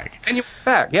them back. And you want them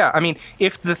back. Yeah. I mean,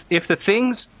 if the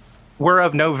things were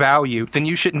of no value, then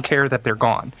you shouldn't care that they're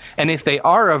gone. And if they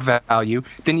are of value,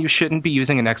 then you shouldn't be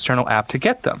using an external app to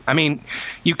get them. I mean,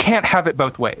 you can't have it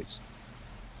both ways.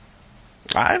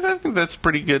 I think that's a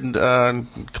pretty good,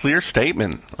 clear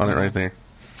statement on it right there.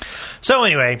 So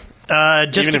anyway,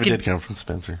 just even if it did come from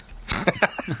Spencer.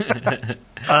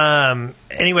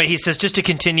 Anyway, he says, just to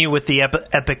continue with the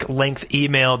epic length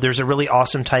email, there's a really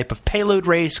awesome type of payload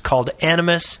race called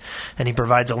Animus, and he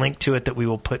provides a link to it that we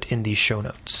will put in the show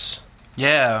notes.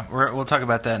 Yeah, we'll talk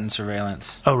about that in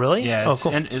surveillance. Oh, really? Yeah,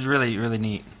 cool. It's really, really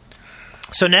neat.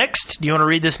 So next, do you want to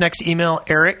read this next email,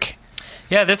 Eric?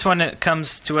 Yeah, this one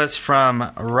comes to us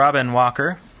from Robin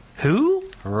Walker. Who?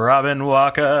 Robin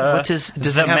Walker. What's his?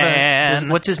 Does he have man.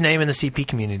 what's his name in the CP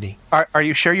community? Are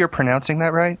you sure you're pronouncing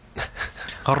that right?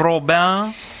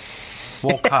 Robin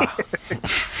Walker.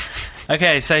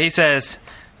 Okay, so he says,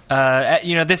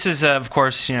 this is of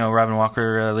course Robin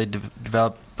Walker, lead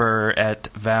developer at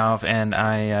Valve, and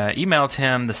I emailed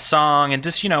him the song and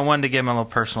just wanted to give him a little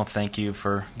personal thank you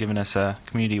for giving us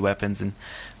community weapons and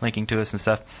linking to us and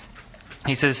stuff.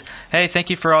 He says, hey,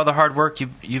 thank you for all the hard work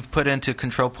you've put into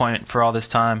Control Point for all this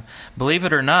time. Believe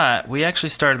it or not, we actually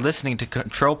started listening to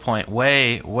Control Point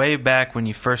way back when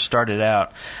you first started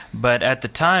out. But at the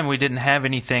time, we didn't have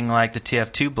anything like the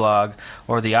TF2 blog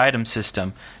or the item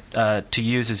system to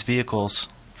use as vehicles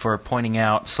for pointing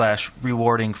out /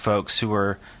 rewarding folks who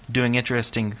were doing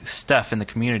interesting stuff in the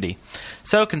community.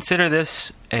 So consider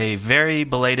this a very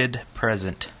belated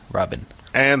present, Robin.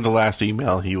 And the last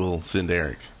email he will send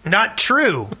Eric. Not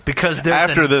true, because there's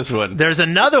after this one, there's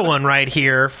another one right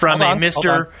here from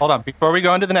Mr. Hold on. Before we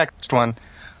go into the next one,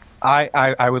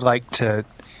 I would like to.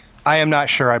 I am not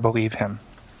sure I believe him.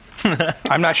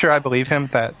 I'm not sure I believe him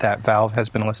that Valve has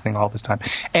been listening all this time,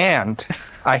 and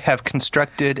I have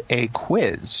constructed a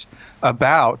quiz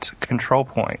about Control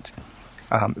Point.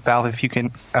 Valve, if you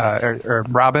can, or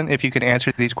Robin, if you can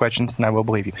answer these questions, then I will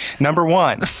believe you. Number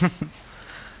 1.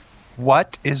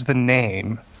 What is the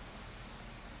name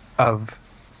of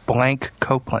blank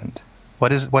Copeland?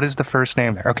 What is the first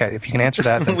name there? Okay, if you can answer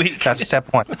that, then that's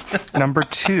step 1. Number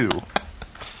 2.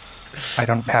 I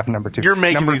don't have number 2. You're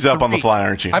making these up on the fly,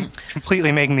 aren't you? I'm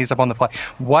completely making these up on the fly.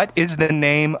 What is the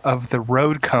name of the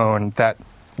road cone that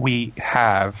we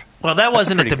have? Well, that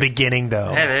wasn't at the beginning,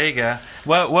 though. Hey, there you go.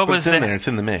 What was in there? It's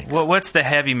in the mix. What's the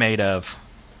heavy made of?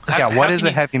 What is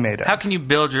the heavy made of? How can you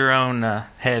build your own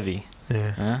heavy?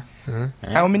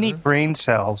 How many brain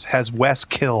cells has Wes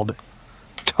killed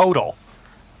total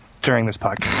during this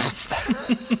podcast?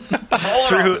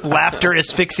 Through laughter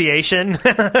asphyxiation.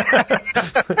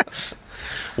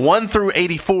 1 through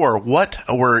 84. What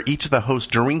were each of the hosts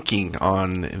drinking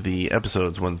on the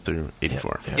episodes 1 through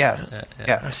 84? Yes.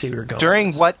 I see where you're going.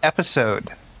 During what episode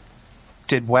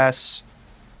did Wes?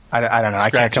 I don't know. I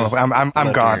can't come up.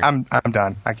 I'm gone. I'm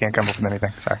done. I can't come up with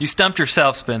anything. Sorry. You stumped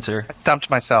yourself, Spencer. I stumped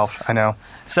myself. I know.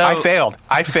 So I failed.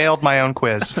 I failed my own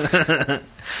quiz. Who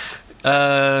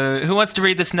wants to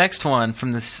read this next one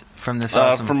from this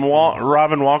awesome from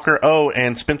Robin Walker? Oh,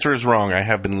 and Spencer is wrong. I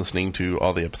have been listening to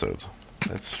all the episodes.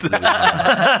 That's really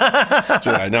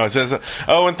I know it says.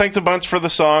 Oh, and thanks a bunch for the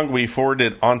song. We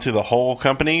forwarded it onto the whole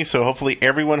company, so hopefully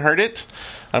everyone heard it.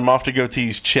 I'm off to go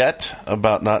tease Chet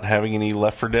about not having any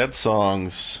Left 4 Dead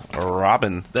songs.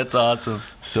 Robin, that's awesome.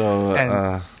 So,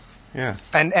 yeah,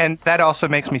 and that also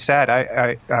makes me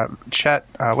sad. Chet.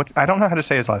 I don't know how to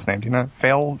say his last name. Do you know?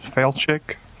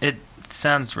 Falchuk. It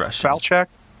sounds Russian. Falchuk.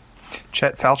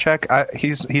 Chet Falchuk.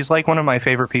 He's like one of my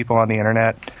favorite people on the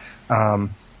internet.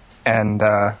 And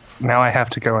now I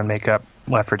have to go and make up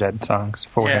Left 4 Dead songs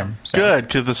for him. So. Good,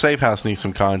 because the Safe House needs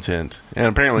some content, and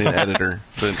apparently an editor.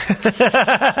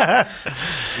 But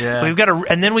We've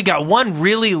got and then we got one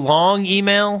really long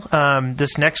email.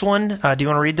 This next one, do you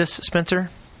want to read this,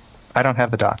 Spencer? I don't have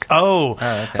the doc. Oh,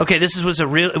 okay.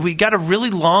 We got a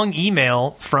really long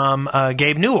email from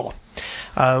Gabe Newell.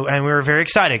 And we were very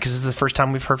excited because this is the first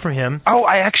time we've heard from him. Oh,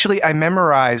 I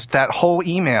memorized that whole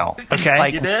email. Okay.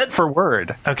 You did? For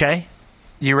Word. Okay.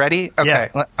 You ready? Okay.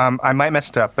 Yeah. I might mess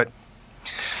it up, but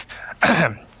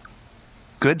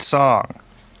good song.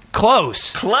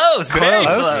 Close. Very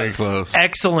close.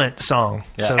 Excellent song.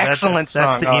 Yeah. So Excellent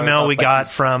song. That's the email we got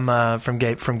from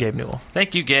Gabe Newell.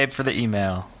 Thank you, Gabe, for the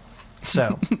email.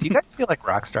 So, do you guys feel like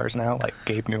rock stars now? Like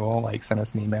Gabe Newell, sent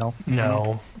us an email?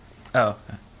 No. Oh.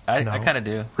 I kind of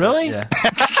do. Really? Yeah.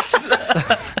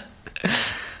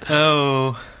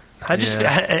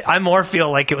 I more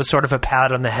feel like it was sort of a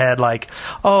pat on the head, like,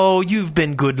 oh, you've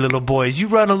been good little boys. You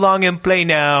run along and play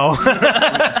now.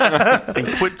 And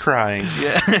quit crying.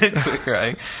 Yeah, quit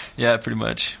crying. Yeah, pretty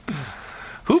much.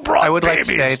 Who brought I would like to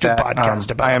babies say to that podcast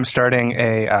about? I am starting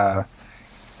a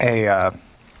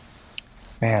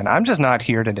man, I'm just not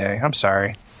here today. I'm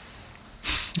sorry.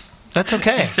 That's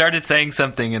okay. He started saying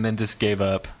something and then just gave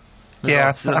up.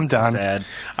 Yeah, I'm done. Sad.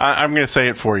 I'm going to say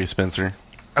it for you, Spencer.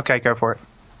 Okay, go for it.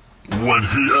 When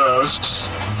he asks,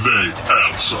 they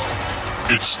answer.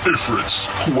 It's Ifrit's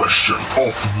question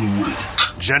of the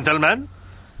week. Gentlemen?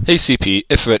 Hey CP,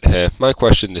 Ifrit here. My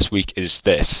question this week is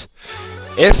this.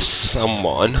 If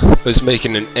someone was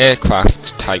making an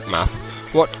aircraft type map,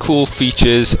 what cool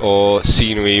features or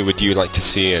scenery would you like to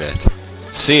see in it?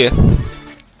 See ya.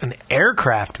 An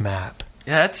aircraft map.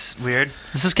 Yeah, that's weird.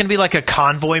 Is this going to be like a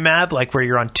convoy map, like where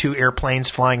you're on two airplanes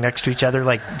flying next to each other,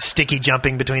 like sticky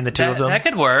jumping between the two of them? That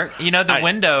could work. You know, the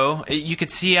window, you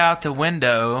could see out the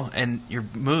window and you're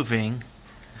moving.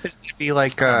 This could be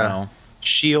like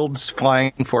Shield's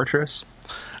Flying Fortress.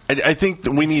 I think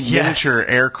that we need miniature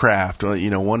aircraft,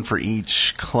 one for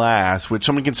each class, which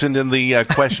someone can send in the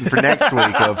question for next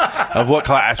week of what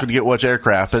class would get which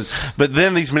aircraft. But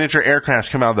then these miniature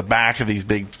aircrafts come out of the back of these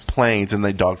big planes and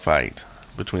they dogfight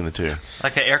between the two.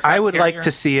 Like an aircraft I would carrier? like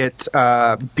to see it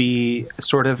be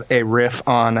sort of a riff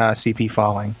on CP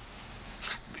Falling.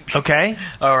 Okay.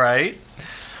 All right.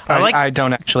 I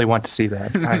don't actually want to see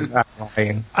that.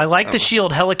 I like the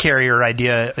Shield helicarrier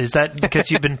idea. Is that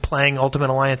because you've been playing Ultimate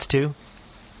Alliance 2?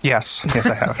 Yes,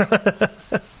 I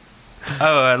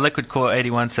have. Liquid Cool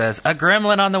 81 says, a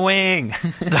gremlin on the wing.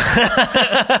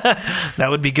 That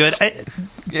would be good.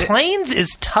 Planes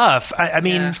is tough. I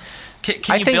mean...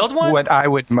 Can you build one? What I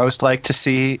would most like to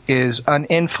see is an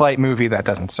in-flight movie that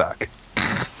doesn't suck.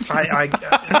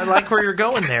 I like where you're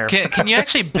going there. Can you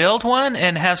actually build one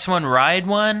and have someone ride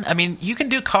one? I mean, you can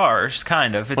do cars,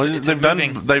 kind of. They've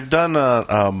done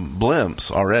blimps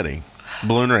already,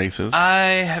 balloon races.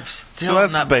 I have still. So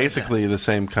that's not basically the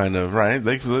same kind of right.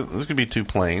 This could be two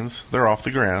planes. They're off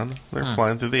the ground. They're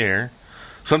flying through the air.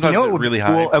 Sometimes at really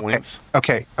high points.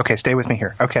 Okay, stay with me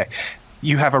here. Okay.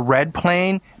 You have a red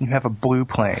plane and you have a blue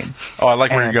plane. Oh, I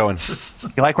like where you're going.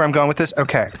 You like where I'm going with this?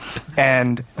 Okay.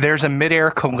 And there's a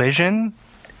midair collision,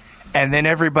 and then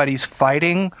everybody's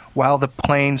fighting while the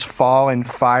planes fall and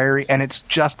fire, and it's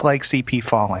just like CP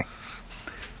Falling.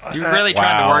 You're really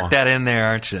trying to work that in there,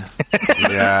 aren't you?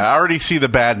 Yeah, I already see the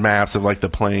bad maps of like the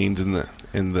planes in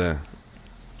the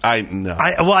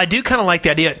I do kind of like the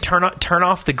idea. Turn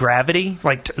off the gravity,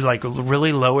 like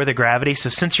really lower the gravity. So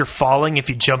since you're falling, if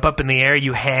you jump up in the air,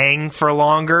 you hang for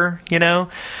longer. You know,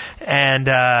 and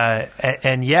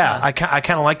yeah, I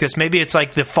kind of like this. Maybe it's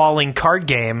like the falling card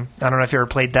game. I don't know if you ever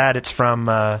played that. It's from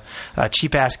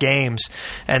Cheap Ass Games,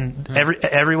 and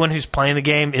everyone who's playing the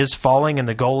game is falling, and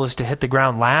the goal is to hit the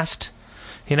ground last.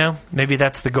 You know, maybe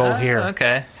that's the goal here.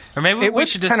 Okay. Or maybe it we would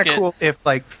should be just kind of cool if,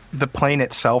 like, the plane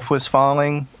itself was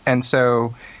falling, and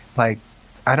so, like,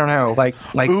 I don't know, like.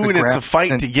 Ooh, and it's a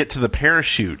fight to get to the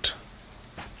parachute.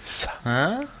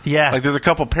 Huh? Yeah. Like, there's a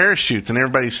couple parachutes, and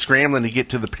everybody's scrambling to get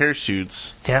to the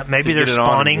parachutes. Yeah, maybe they're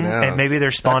spawning, and maybe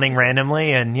they're spawning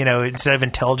randomly, and you know, instead of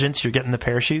intelligence, you're getting the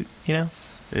parachute. You know.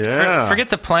 Yeah. Forget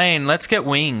the plane. Let's get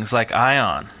wings like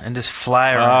Ion and just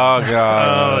fly around. Oh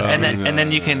god. and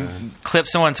then you can clip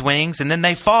someone's wings and then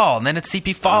they fall and then it's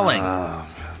CP falling.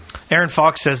 Aaron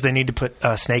Fox says they need to put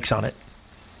snakes on it.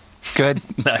 Good.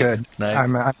 Nice, Good. nice.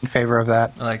 I'm in favor of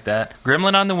that. I like that.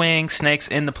 Gremlin on the wing, snakes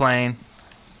in the plane.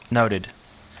 Noted.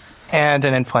 And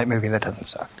an in-flight movie that doesn't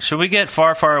suck. Should we get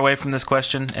far, far away from this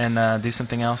question and do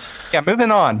something else? Yeah, moving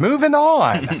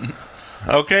on.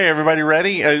 Okay, everybody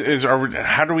ready?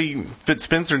 How do we fit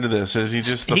Spencer into this? Is he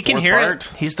just the he fourth can hear part?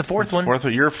 it. He's the fourth one.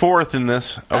 You're fourth in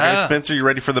this. Okay, Spencer, you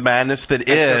ready for the madness that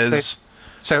is?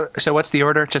 So what's the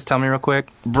order? Just tell me real quick.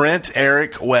 Brent,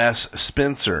 Eric, Wes,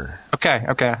 Spencer. Okay,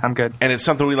 I'm good. And it's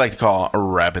something we like to call a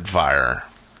rapid fire.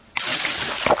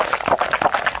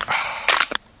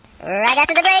 Right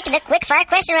after the break, the quick fire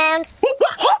question round.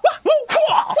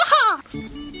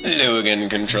 Hello again,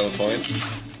 Control Point.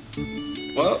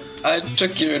 Well, I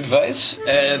took your advice,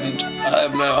 and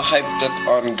I'm now hyped up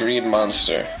on Green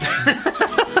Monster.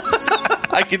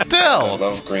 I can tell. I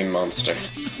love Green Monster.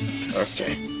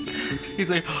 Okay. He's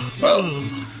like, well,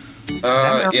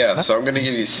 yeah, so I'm going to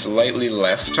give you slightly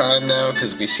less time now,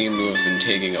 because we seem to have been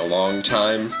taking a long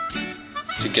time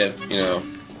to get,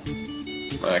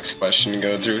 my next question to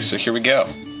go through, so here we go.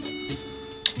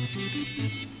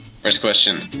 First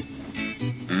question.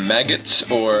 Maggots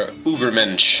or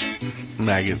Ubermensch?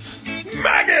 Maggots.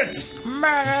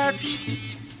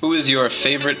 Who is your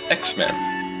favorite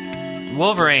X-Men?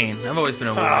 Wolverine. I've always been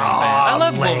a Wolverine fan. I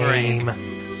love lame.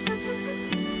 Wolverine.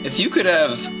 If you could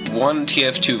have one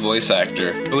TF2 voice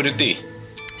actor, who would it be?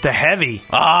 The Heavy.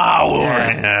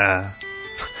 Wolverine. Yeah.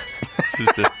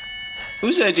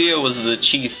 Whose idea was the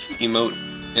chief emote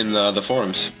in the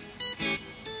forums?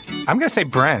 I'm going to say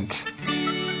Brent.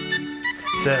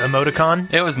 The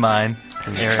emoticon? It was mine.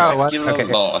 Oh, what? Shockula Okay.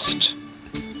 lost.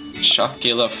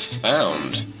 Shockula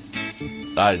found.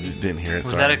 I didn't hear it.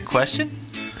 Was sorry. that a question?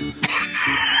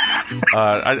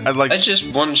 I'd like. I just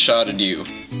one-shotted you.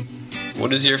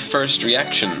 What is your first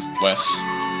reaction, Wes?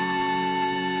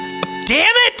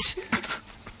 Damn it!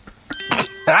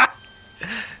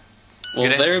 Will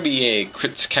there be a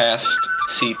Critscast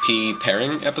CP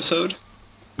pairing episode?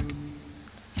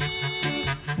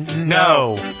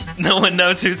 No. No one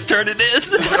knows whose turn it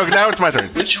is. Okay, now it's my turn.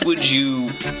 Which would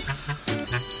you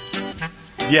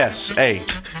Yes, A.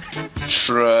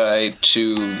 try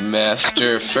to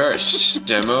master first?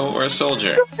 Demo or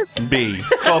Soldier? B.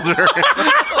 Soldier.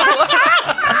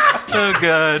 Oh,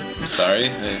 God. I'm sorry,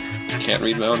 I can't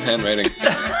read my own handwriting. He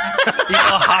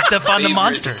all hopped up on the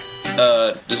monster.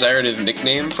 Desirative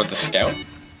nickname for the scout?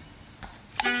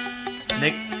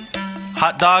 Nick.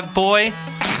 Hot dog boy.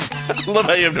 I love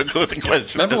how you have no clue what the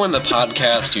question. Remember when the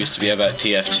podcast used to be about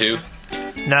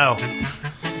TF2? No.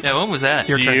 Yeah, when was that?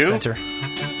 Your turn, You? Spencer.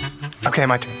 Okay,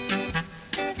 my turn.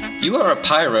 You are a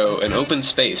pyro in open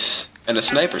space, and a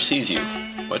sniper sees you.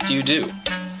 What do you do?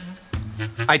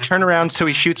 I turn around so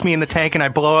he shoots me in the tank and I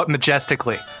blow up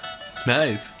majestically.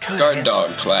 Nice. Guard dog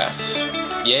class.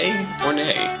 Yay or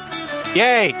nay?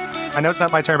 Yay! I know it's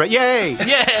not my turn, but yay!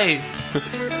 Yay!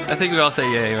 I think we all say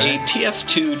yay, A right?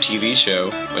 TF2 TV show,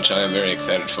 which I am very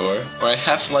excited for, or a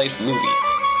Half-Life movie?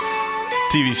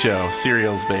 TV show.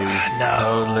 Cereals, baby. No.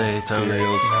 Totally.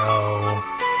 Cereals. No.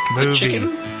 The Movie. chicken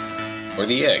or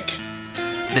the egg?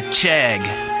 The Chegg.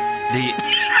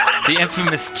 The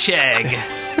infamous Chegg.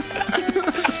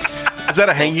 Is that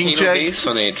a hanging Volcano check? base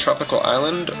on a tropical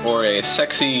island or a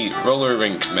sexy roller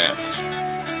rink map?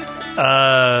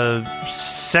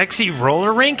 Sexy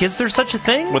roller rink? Is there such a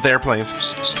thing? With airplanes.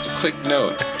 Just a quick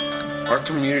note. Our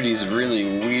community is really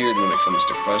weird when it comes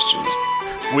to questions.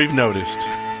 We've noticed.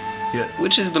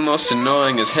 Which is the most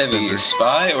annoying as heavy, Spencer.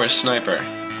 spy or sniper?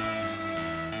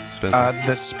 Spencer.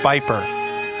 The Spiper.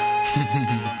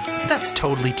 That's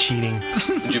totally cheating.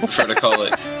 Would you prefer to call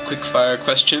it quick fire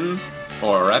question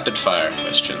or rapid fire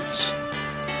questions?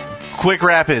 Quick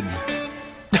rapid.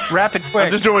 Rapid quick.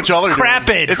 I'm just doing what y'all are Crapid.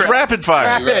 doing. It's rapid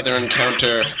fire. Would you rather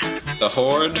encounter the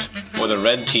Horde or the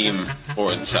red team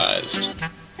Horde-sized?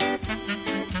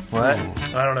 What?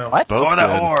 I don't know. What? Both Or the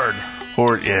good. Horde.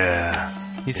 Horde,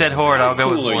 yeah. You said Horde. I'll go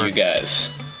with Cool are Horde. you guys?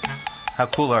 How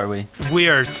cool are we? We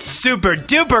are super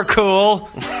duper cool.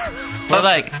 We're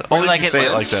like, Only we're like if you say it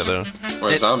Atlanta. like that, though.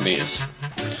 Or zombies?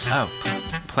 Oh,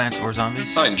 Plants or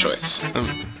Zombies? Fine choice.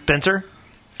 Spencer?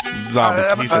 Zombies.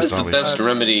 He What said is the zombies. best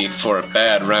remedy for a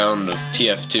bad round of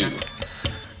TF2?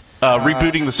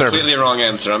 Rebooting the server. Completely wrong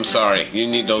answer. I'm sorry. You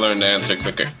need to learn to answer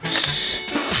quicker.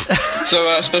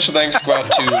 So, special thanks go out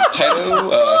to Tyto,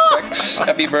 Flex,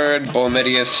 Happy Bird,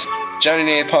 Bolmedius, Johnny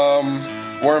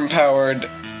Napalm, Worm Powered,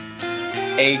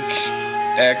 Ake,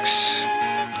 X,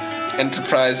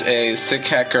 Enterprise A, Sick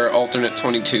Hacker, Alternate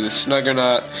 22,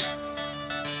 Snuggernaut,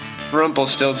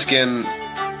 Rumpelstiltskin,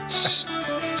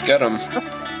 Scudum,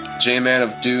 J-Man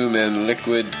of Doom, and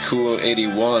Liquid Cool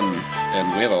 81.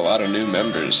 And we have a lot of new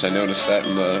members. I noticed that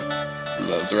in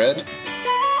the thread.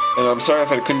 And I'm sorry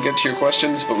if I couldn't get to your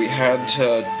questions, but we had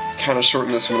to kind of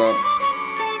shorten this one up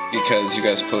because you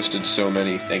guys posted so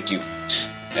many. Thank you.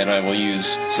 And I will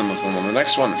use some of them on the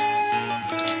next one.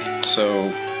 So,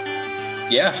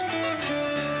 yeah.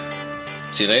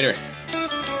 See you later.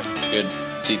 Good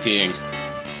CPing.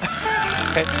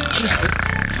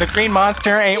 The green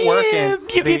monster ain't working.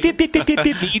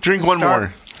 Drink one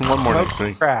more. One more next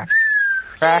week. Crack.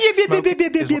 Crack smoking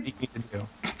is what you need to do.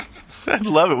 I'd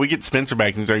love it. We get Spencer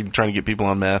back and start trying to get people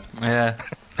on meth. Yeah.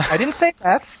 I didn't say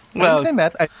meth. Well- I didn't say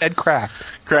meth. I said crack.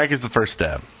 Crack is the first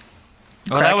step.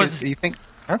 Well, Crack that was is, you think?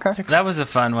 Okay. that was a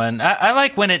fun one. I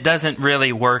like when it doesn't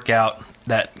really work out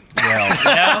that well, you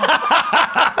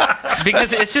know?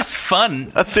 Because it's just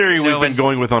fun. A theory You we've know, been when-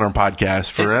 going with on our podcast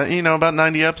for, about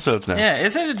 90 episodes now. Yeah,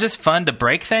 isn't it just fun to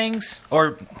break things,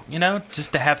 or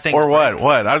just to have things? Or what? break?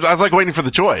 What? I was like waiting for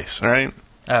the choice, all right?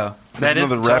 Oh, that is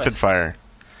the the rapid choice. fire.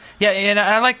 Yeah, and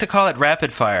I like to call it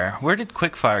rapid fire. Where did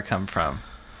quick fire come from?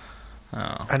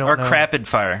 Oh, I don't or know. crapid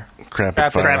fire.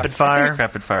 Crapid fire. Rapid fire.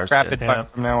 Crapid fire. Rapid Good. fire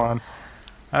from now on.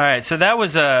 All right, so that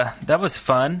was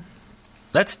fun.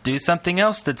 Let's do something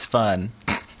else that's fun.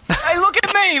 Hey, look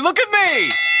at me! Look at me!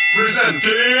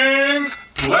 Presenting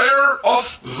Player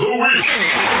of the Week.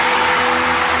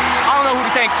 I don't know who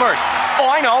to thank first. Oh,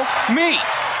 I know. Me!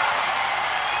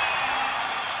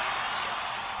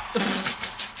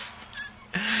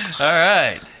 All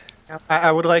right.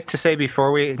 I would like to say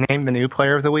before we name the new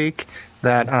player of the week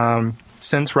that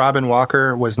since Robin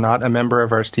Walker was not a member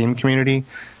of our Steam community,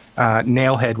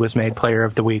 Nailhead was made player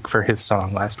of the week for his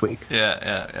song last week.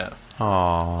 Yeah.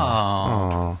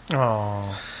 Aww.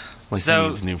 Oh. Like So, he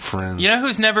needs new friends. You know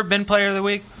who's never been player of the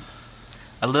week?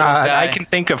 A little guy. I can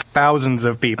think of thousands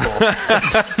of people.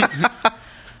 A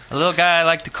little guy I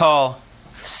like to call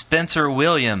Spencer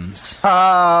Williams.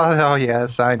 Oh,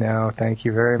 yes, I know. Thank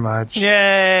you very much.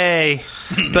 Yay!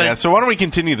 Yeah, so why don't we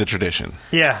continue the tradition?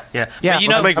 Yeah. Yeah. Yeah, But you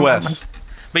Let's know, make Wes.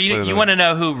 But you want to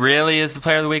know who really is the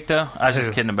player of the week, though? I was just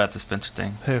Who? kidding about the Spencer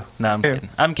thing. Who? No, I'm Who? kidding.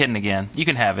 I'm kidding again. You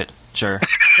can have it. Sure. It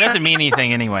doesn't mean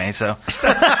anything anyway, so.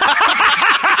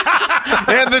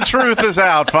 And the truth is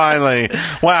out, finally.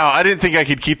 Wow, I didn't think I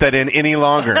could keep that in any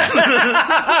longer.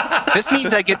 This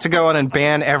means I get to go on and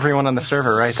ban everyone on the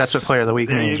server, right? That's what player of the week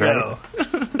There means, you right? go.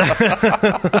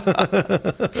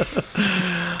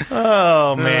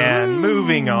 Oh, man.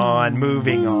 Moving on.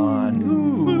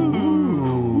 Ooh.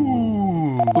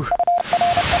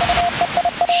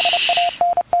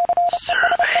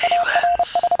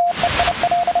 Surveillance.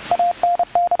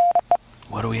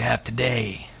 What do we have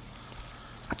today?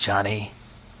 Johnny.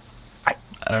 I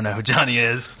don't know who Johnny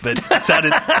is, but it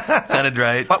sounded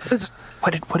right. What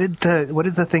did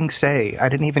the thing say? I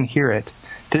didn't even hear it.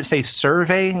 Did it say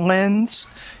survey lens?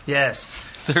 Yes.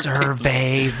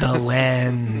 Survey the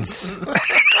lens.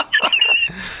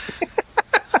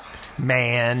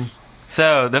 Man.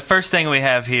 So, the first thing we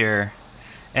have here,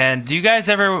 and do you guys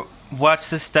ever watch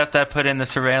this stuff that I put in the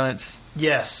surveillance?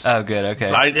 Yes. Oh, good, okay.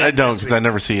 I don't, because I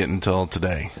never see it until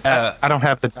today. I don't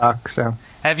have the doc, so.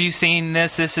 Have you seen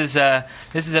this? This is a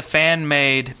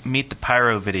fan-made Meet the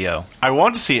Pyro video. I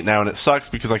want to see it now, and it sucks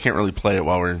because I can't really play it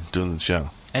while we're doing the show.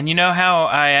 And you know how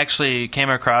I actually came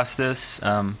across this?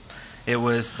 They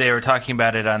were talking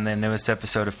about it on the newest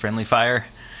episode of Friendly Fire.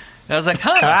 And I was like,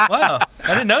 huh, wow, I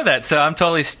didn't know that. So I'm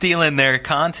totally stealing their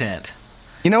content.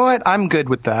 You know what? I'm good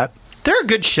with that. They're a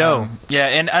good show. Yeah,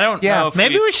 and I don't know if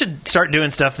maybe we should start doing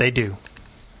stuff they do.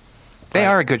 They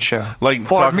are a good show. Like,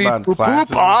 For talk me about to classes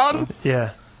poop and on.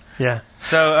 stuff. Yeah.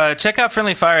 So check out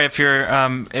Friendly Fire if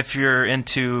you're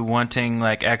into wanting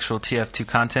like actual TF2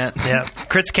 content. Yeah.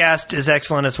 Critscast is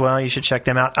excellent as well. You should check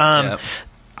them out.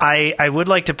 I would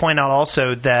like to point out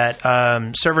also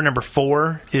that server number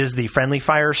 4 is the Friendly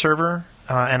Fire server.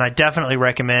 And I definitely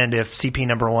recommend if CP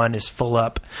number 1 is full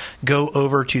up, go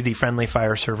over to the Friendly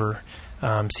Fire server,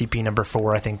 CP number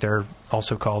 4, I think they're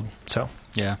also called. So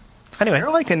yeah. Anyway,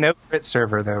 they're like a no crit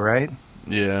server, though, right?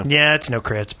 Yeah. Yeah, it's no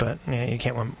crits, but yeah, you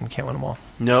can't win them all.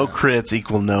 No crits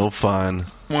equal no fun.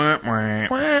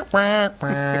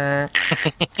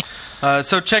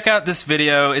 So check out this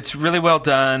video. It's really well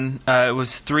done. It was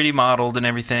 3D modeled and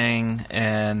everything,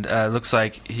 and it looks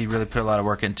like he really put a lot of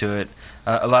work into it.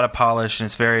 A lot of polish, and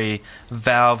it's very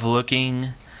Valve looking.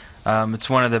 It's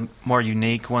one of the more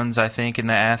unique ones, I think, in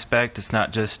that aspect. It's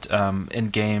not just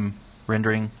in-game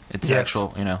rendering. It's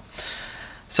actual,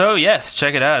 So, yes,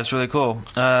 check it out. It's really cool.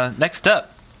 Next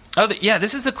up.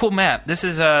 This is a cool map. This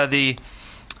is the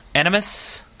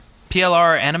Animus,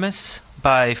 PLR Animus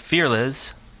by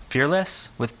Fearless. Fearless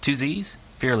with 2 Z's?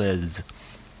 Fearless.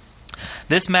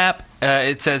 This map,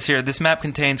 it says here, this map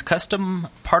contains custom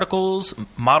particles,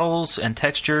 models, and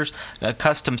textures, a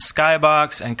custom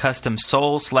skybox, and custom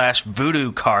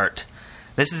soul/voodoo cart.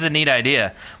 This is a neat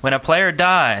idea. When a player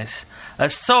dies, a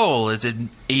soul is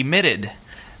emitted,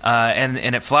 and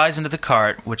it flies into the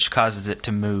cart, which causes it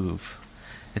to move.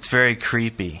 It's very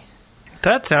creepy.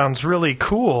 That sounds really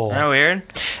cool. Isn't that weird?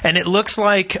 And it looks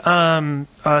like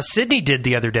Sydney did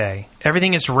the other day.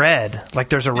 Everything is red, like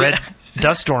there's a red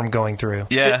dust storm going through.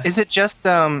 Yeah. Is it just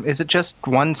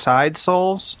one side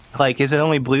souls? Like, is it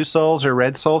only blue souls or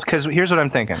red souls? Because here's what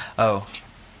I'm thinking. Oh,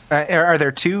 are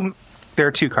there two? There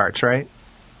are 2 carts, right?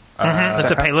 It's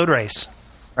a payload race.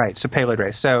 Right, it's a payload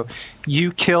race. So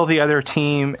you kill the other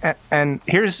team, and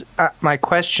here's my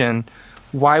question: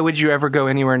 why would you ever go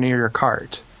anywhere near your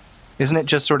cart? Isn't it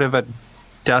just sort of a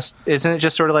dust? Isn't it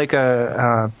just sort of like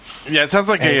a? Yeah, it sounds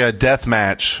like a death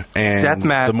match, and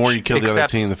the more you kill the other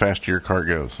except- team, the faster your cart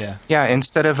goes. Yeah.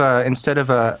 Instead of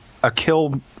a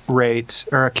kill rate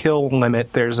or a kill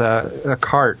limit, there's a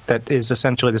cart that is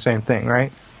essentially the same thing,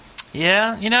 right?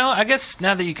 Yeah, I guess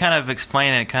now that you kind of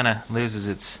explain it kind of loses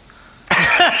its appeal.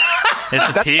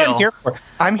 That's what I'm here for.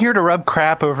 I'm here to rub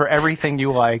crap over everything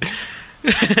you like.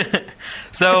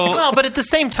 Well, but at the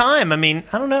same time, I mean,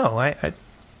 I don't know.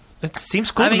 It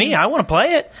seems cool to me. I want to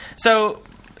play it. So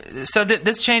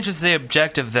this changes the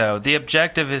objective, though. The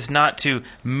objective is not to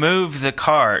move the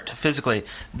cart physically.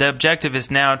 The objective is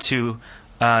now to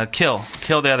kill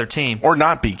the other team. Or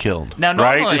not be killed. Now,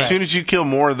 normally, right? As soon as you kill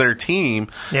more of their team,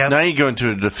 now you go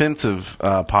into a defensive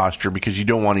posture because you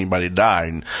don't want anybody to die.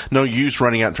 And no use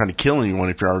running out and trying to kill anyone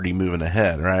if you're already moving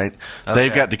ahead, right? Okay.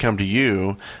 They've got to come to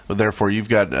you, therefore you've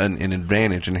got an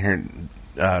advantage, inherent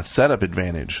setup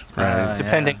advantage, right?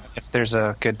 Depending if there's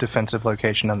a good defensive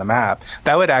location on the map.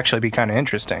 That would actually be kind of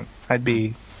interesting. I'd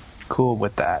be cool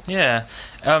with that. Yeah.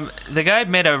 The guy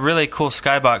made a really cool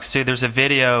skybox, too. There's a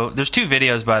video. There's 2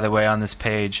 videos, by the way, on this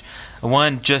page.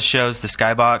 One just shows the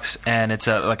skybox, and it's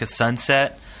like a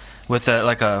sunset with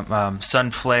a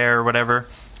sun flare or whatever.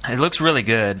 It looks really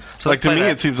good. So to me,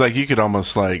 it seems like you could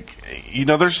almost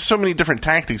there's so many different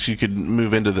tactics you could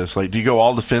move into this. Like, do you go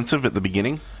all defensive at the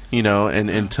beginning? And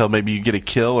until maybe you get a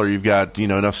kill or you've got,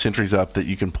 enough sentries up that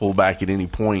you can pull back at any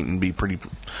point and be pretty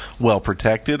well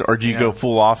protected? Or do you go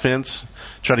full offense,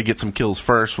 try to get some kills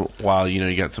first while,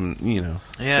 you got some, Yeah.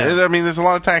 I mean, there's a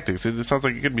lot of tactics. It sounds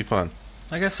like it could be fun.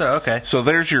 I guess so, okay. So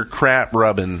there's your crap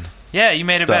rubbing. Yeah, you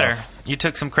made it stuff. better. You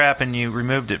took some crap and you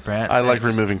removed it, Brent. I like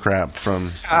removing crap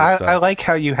from I like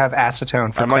how you have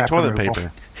acetone for I'm like crap toilet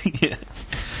removal. paper.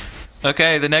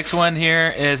 Okay, the next one here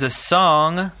is a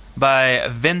song by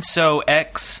Vinso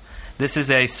X. This is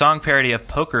a song parody of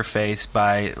Poker Face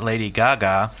by Lady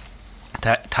Gaga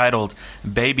titled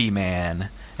Baby Man,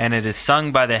 and it is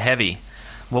sung by The Heavy.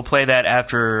 We'll play that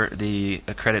after the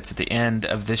credits at the end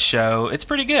of this show. It's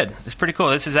pretty good. It's pretty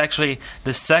cool. This is actually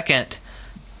the second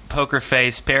Poker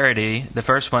Face parody. The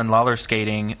first one, Lawler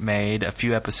Skating, made a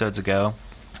few episodes ago.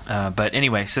 But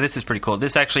anyway, so this is pretty cool.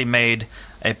 This actually made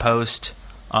a post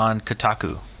on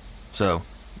Kotaku. So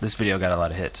this video got a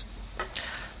lot of hits.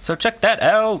 So check that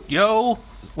out, yo.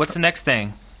 What's the next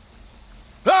thing?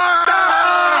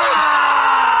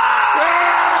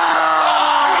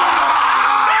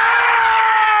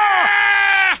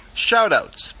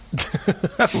 Shoutouts.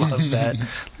 I love that.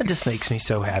 That just makes me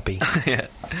so happy. Yeah.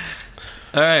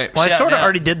 All right. Well, I sort of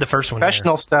already did the first one.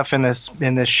 Professional stuff in this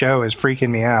show is freaking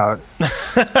me out.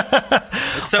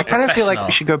 So I kind of feel like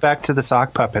we should go back to the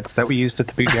sock puppets that we used at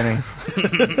the beginning.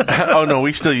 Oh no,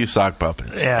 we still use sock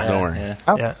puppets. Yeah. Don't worry.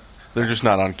 Yeah. They're just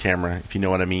not on camera, if you know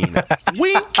what I mean.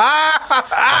 Wink!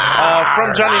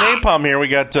 From Johnny Napalm here, we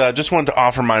got, just wanted to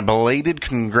offer my belated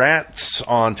congrats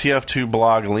on TF2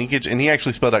 blog linkage, and he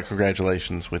actually spelled out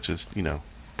congratulations, which is,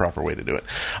 proper way to do it.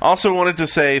 Also wanted to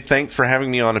say thanks for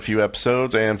having me on a few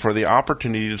episodes and for the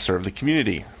opportunity to serve the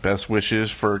community. Best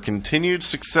wishes for continued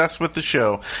success with the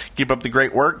show. Keep up the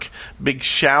great work. Big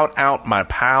shout out my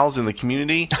pals in the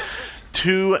community.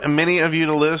 Too many of you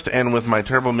to list, and with my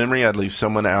terrible memory, I'd leave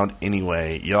someone out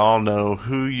anyway. Y'all know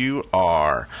who you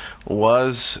are.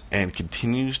 Was and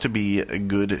continues to be a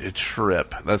good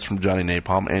trip. That's from Johnny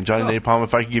Napalm. And Johnny Napalm,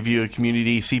 if I could give you a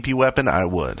community CP weapon, I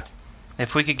would.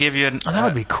 If we could give you that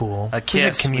would be cool. A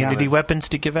kiss. Community weapons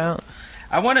to give out.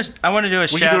 I want to do a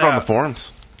shout out. We can do it on the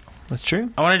forums. That's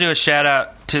true. I want to do a shout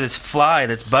out to this fly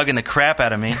that's bugging the crap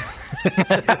out of me.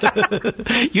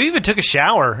 You even took a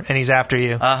shower, and he's after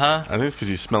you. Uh-huh. I think it's because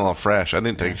you smell all fresh. I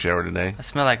didn't take a shower today. I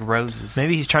smell like roses.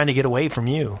 Maybe he's trying to get away from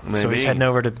you. Maybe. So he's heading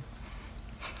over to...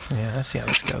 Yeah, let's see how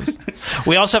this goes.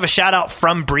 We also have a shout out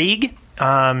from Brieg.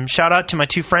 Shout out to my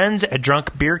two friends, a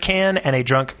drunk beer can and a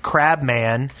drunk crab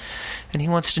man. And he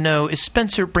wants to know, is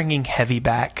Spencer bringing heavy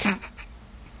back?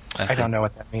 I don't know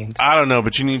what that means. I don't know,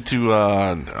 but you need to...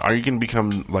 are you going to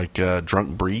become like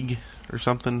drunk Brieg or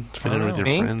something? Fit in with your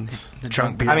friends? The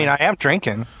drunk beer. I mean, I am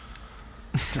drinking.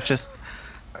 Just...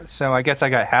 So I guess I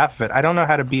got half of it. I don't know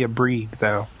how to be a Brieg,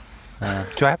 though.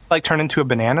 Do I have to, turn into a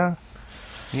banana?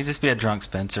 You can just be a drunk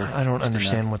Spencer. I don't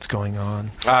understand what's going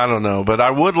on. I don't know, but I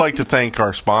would like to thank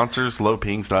our sponsors,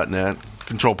 lowpings.net,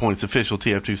 Control Point's official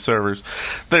TF2 servers.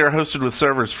 They are hosted with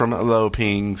servers from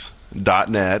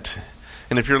lowpings.net.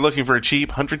 And if you're looking for a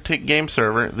cheap 100-tick game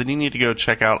server, then you need to go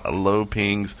check out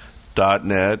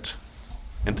lowpings.net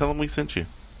and tell them we sent you.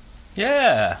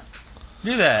 Yeah.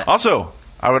 Do that. Also,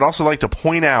 I would also like to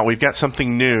point out we've got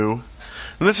something new.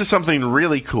 And this is something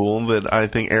really cool that I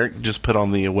think Eric just put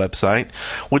on the website.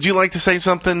 Would you like to say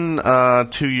something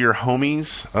to your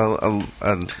homies? A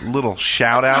little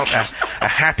shout out? a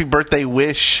happy birthday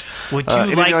wish? Would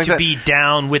you like to be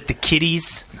down with the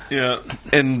kiddies? Yeah.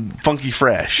 And funky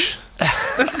fresh.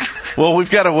 Well,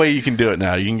 we've got a way you can do it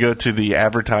now. You can go to the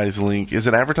advertise link. Is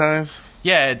it advertise?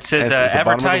 Yeah, it says at the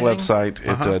advertising. bottom of the website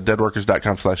at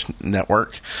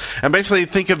deadworkers.com/network. And basically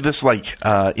think of this like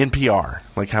NPR,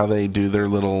 like how they do their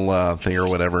little thing or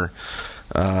whatever.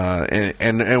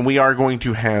 And we are going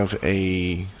to have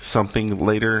something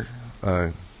later.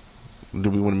 Do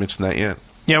we want to mention that yet?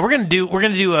 Yeah, we're gonna do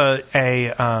a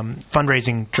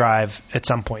fundraising drive at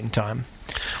some point in time.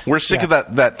 We're sick of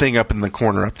that thing up in the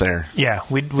corner up there. Yeah,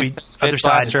 we other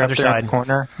side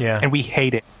corner. Yeah, and we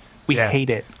hate it. We hate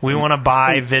it. We want to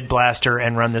buy VidBlaster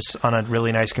and run this on a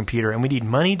really nice computer, and we need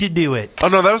money to do it. Oh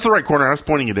no, that was the right corner. I was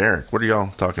pointing at Eric. What are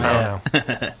y'all talking about?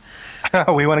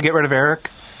 Oh, we want to get rid of Eric?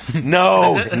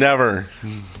 No, never.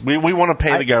 We want to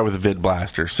pay the guy with a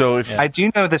VidBlaster. So if I do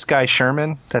know this guy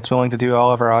Sherman that's willing to do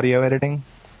all of our audio editing.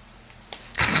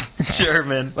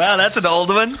 Sherman. Wow, that's an old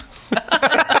one.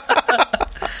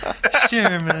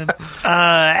 Sherman.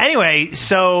 Anyway,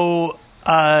 so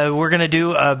we're going to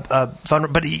do a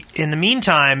fun... But in the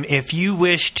meantime, if you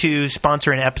wish to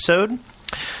sponsor an episode,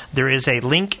 there is a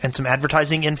link and some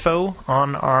advertising info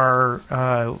on our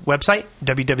website,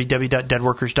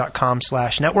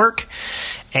 www.deadworkers.com/network.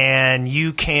 And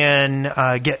you can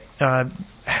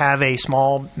have a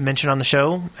small mention on the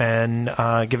show and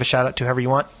give a shout-out to whoever you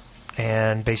want.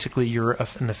 And basically, you're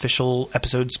an official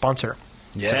episode sponsor.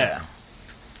 Yeah.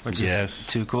 Which is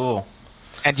too cool.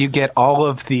 And you get all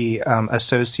of the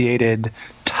associated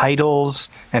titles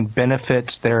and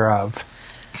benefits thereof.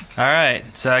 All right.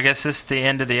 So I guess this is the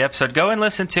end of the episode. Go and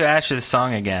listen to Ash's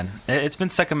song again. It's been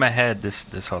stuck in my head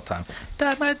this whole time.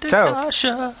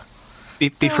 So,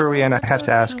 before we end, I have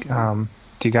to ask, do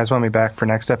you guys want me back for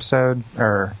next episode?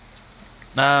 Or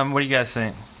what do you guys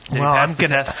think? Well,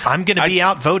 I'm gonna be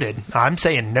outvoted. I'm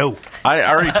saying no. I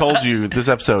already told you this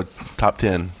episode top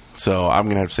 10, so I'm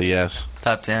gonna have to say yes.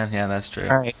 Top 10, yeah, that's true.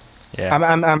 All right,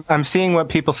 yeah. I'm seeing what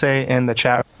people say in the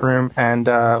chat room, and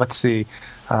let's see.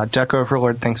 Duck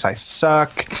Overlord thinks I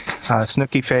suck.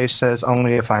 Snooky Face says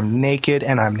only if I'm naked,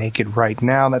 and I'm naked right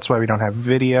now. That's why we don't have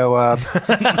video up.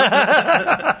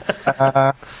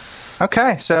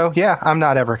 Okay, so yeah, I'm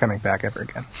not ever coming back ever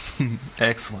again.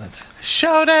 Excellent.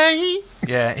 Show day.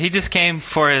 Yeah, he just came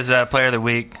for his Player of the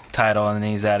Week title, and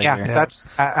then he's out of here. Yeah, that's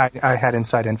I had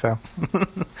inside info.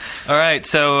 All right,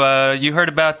 so you heard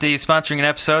about the sponsoring an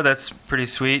episode. That's pretty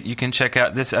sweet. You can check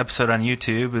out this episode on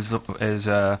YouTube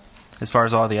as far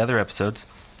as all the other episodes.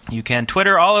 You can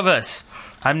Twitter all of us.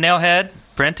 I'm Nailhead.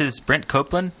 Brent is Brent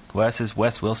Copeland. Wes is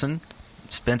Wes Wilson.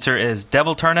 Spencer is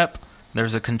Devil Turnip.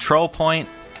 There's a Control Point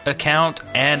account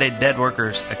and a Dead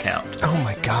Workers account. Oh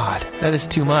my god, that is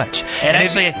too much. And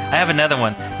actually, I have another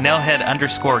one,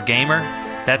 Nailhead_gamer.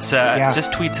 That's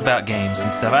just tweets about games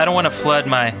and stuff. I don't want to flood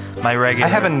my regular... I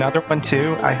have another one,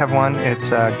 too. I have one.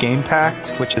 It's Game Pact,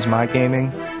 which is my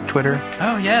gaming Twitter.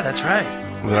 Oh, yeah, that's right.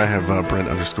 Then I have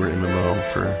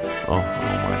Brent_MMO for all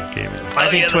my gaming. I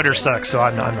think Twitter sucks, so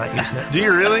I'm not using it. Do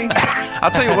you really? I'll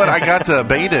tell you what, I got the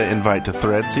beta invite to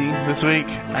Threadsy this week.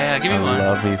 Give me one. I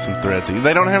love me some Threadsy.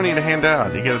 They don't have any to hand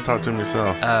out. You got to talk to them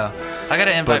yourself. Oh, I got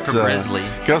an invite for Grizzly.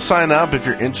 Go sign up if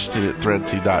you're interested at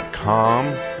Threadsy.com.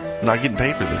 I'm not getting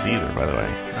paid for this either, by the way.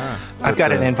 I've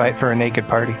got an invite for a naked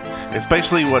party. It's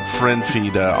basically what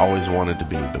FriendFeed always wanted to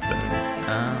be, but better.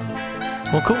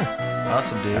 Well, cool.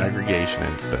 Awesome, dude. Aggregation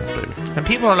at its best, baby. And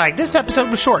people are like, this episode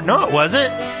was short. No, it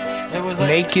wasn't. It was like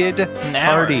naked an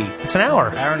hour. party. It's an hour.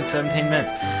 Hour and 17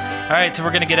 minutes. All right, so we're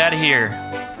going to get out of here.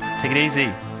 Take it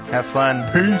easy. Have fun.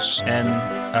 Peace. And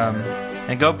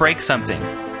go break something.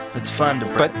 It's fun to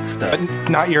break stuff. But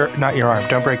not your arm.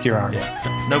 Don't break your arm. Yeah.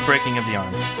 No breaking of the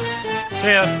arm.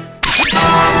 See ya.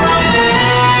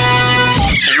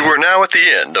 You are now at the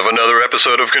end of another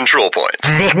episode of Control Point.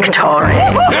 Victory.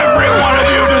 Every one of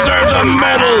you deserves a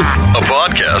medal. A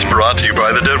podcast brought to you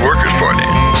by the Dead Workers Party.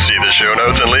 See the show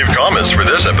notes and leave comments for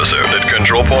this episode at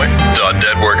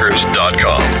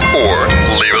controlpoint.deadworkers.com or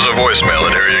leave us a voicemail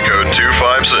at area code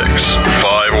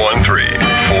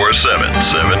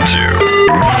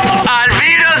 256-513-4772. Auf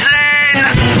Wiedersehen!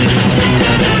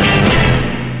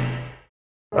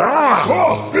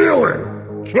 Ah, feeling!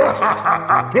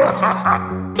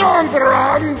 Don't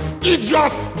run! It's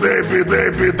just baby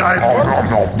diaper.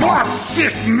 What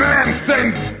sick man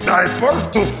sends diaper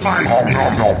to fight me?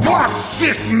 What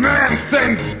sick man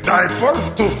sends diaper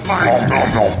to fight me?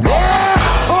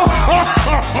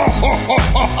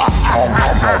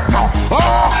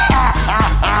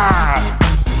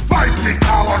 Fight me,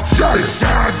 coward!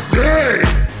 Day!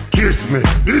 Kiss me,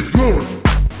 it's good.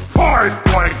 Fight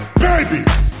like babies,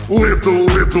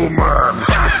 little man.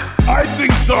 I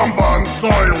think someone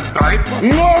soiled diaper.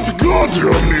 Not good,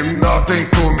 you mean nothing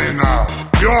to me now.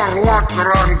 Your luck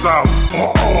runs out.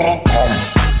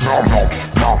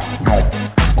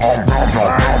 I'm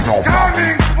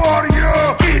coming for you.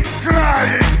 Keep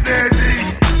crying, baby.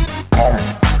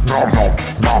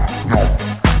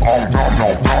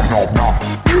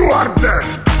 You are dead.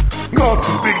 Not a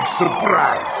big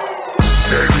surprise.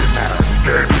 Baby man.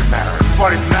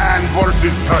 Fight man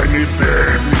versus tiny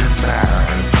baby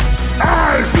man. I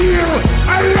feel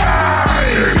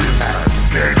alive.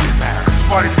 Baby man.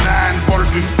 Fight man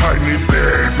versus tiny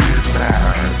baby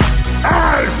man. I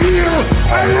feel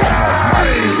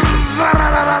alive.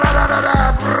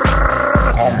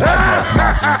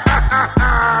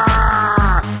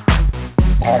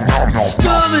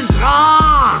 Stürmen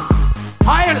dran!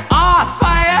 Heil off!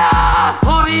 Fire!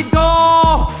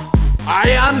 Horrido! I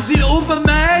am the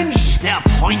Ubermensch! There,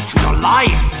 point to your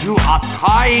lives! You are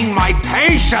trying my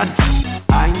patience!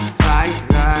 1, 2,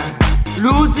 3.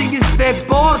 Losing is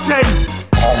verboten!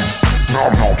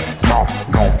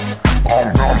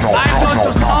 I'm going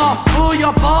to saw through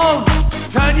your bones!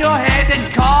 Turn your head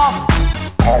and cough!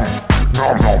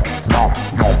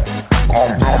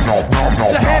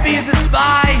 The heavy is a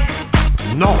spy!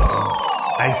 No,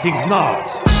 I think not.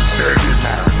 Baby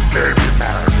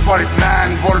man. Fight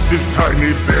man versus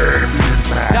tiny baby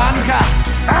man. Danke!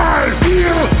 I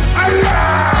feel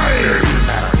alive!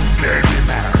 Baby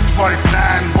man. Fight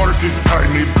man versus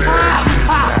tiny baby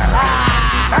man.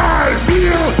 I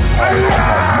feel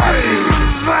alive!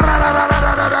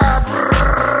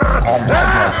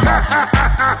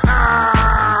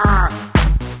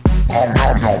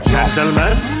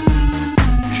 Gentlemen,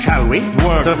 shall we?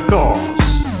 Word of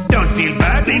course. Don't feel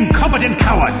bad, incompetent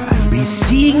cowards. I'll be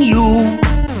seeing you.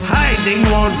 Hiding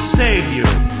won't save you.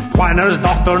 Pointer's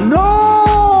doctor,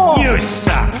 no! You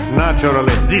suck.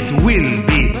 Naturally, this will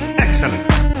be excellent.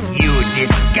 You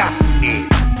disgust me.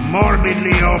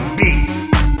 Morbidly obese.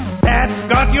 That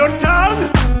got your tongue?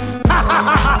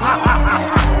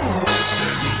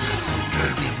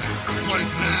 Fight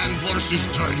man versus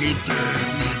tiny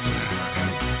baby man.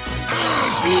 I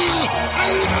feel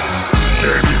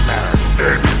alive!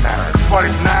 Baby man.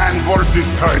 Fight man versus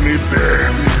tiny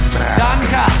baby man.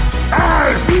 Danke!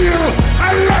 I feel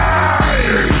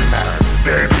alive!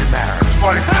 Baby man.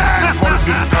 Fight man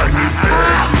versus tiny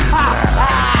baby man.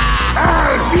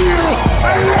 I feel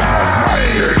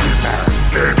alive!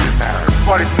 Baby man.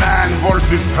 Fight man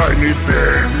versus tiny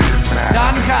baby man.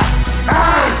 Danke!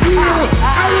 I feel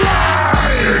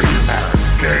alive!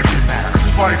 Baby man.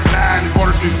 Fight man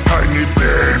versus tiny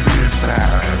baby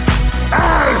man.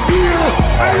 I feel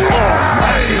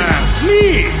alive! Man,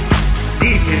 please!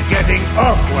 This is getting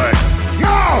awkward.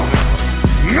 No!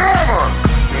 Never!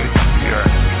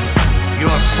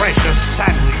 Your precious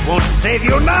sandwich won't save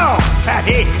you now,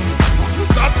 fatty!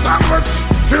 That sandwich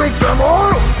kills them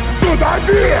all! Good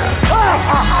idea!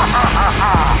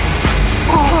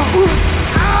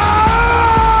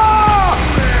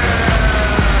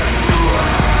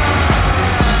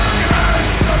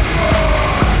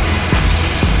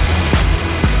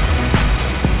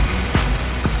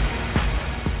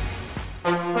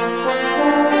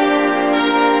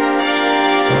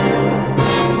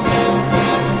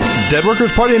 Dead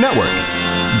Workers Party Network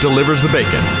delivers the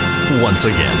bacon once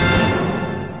again.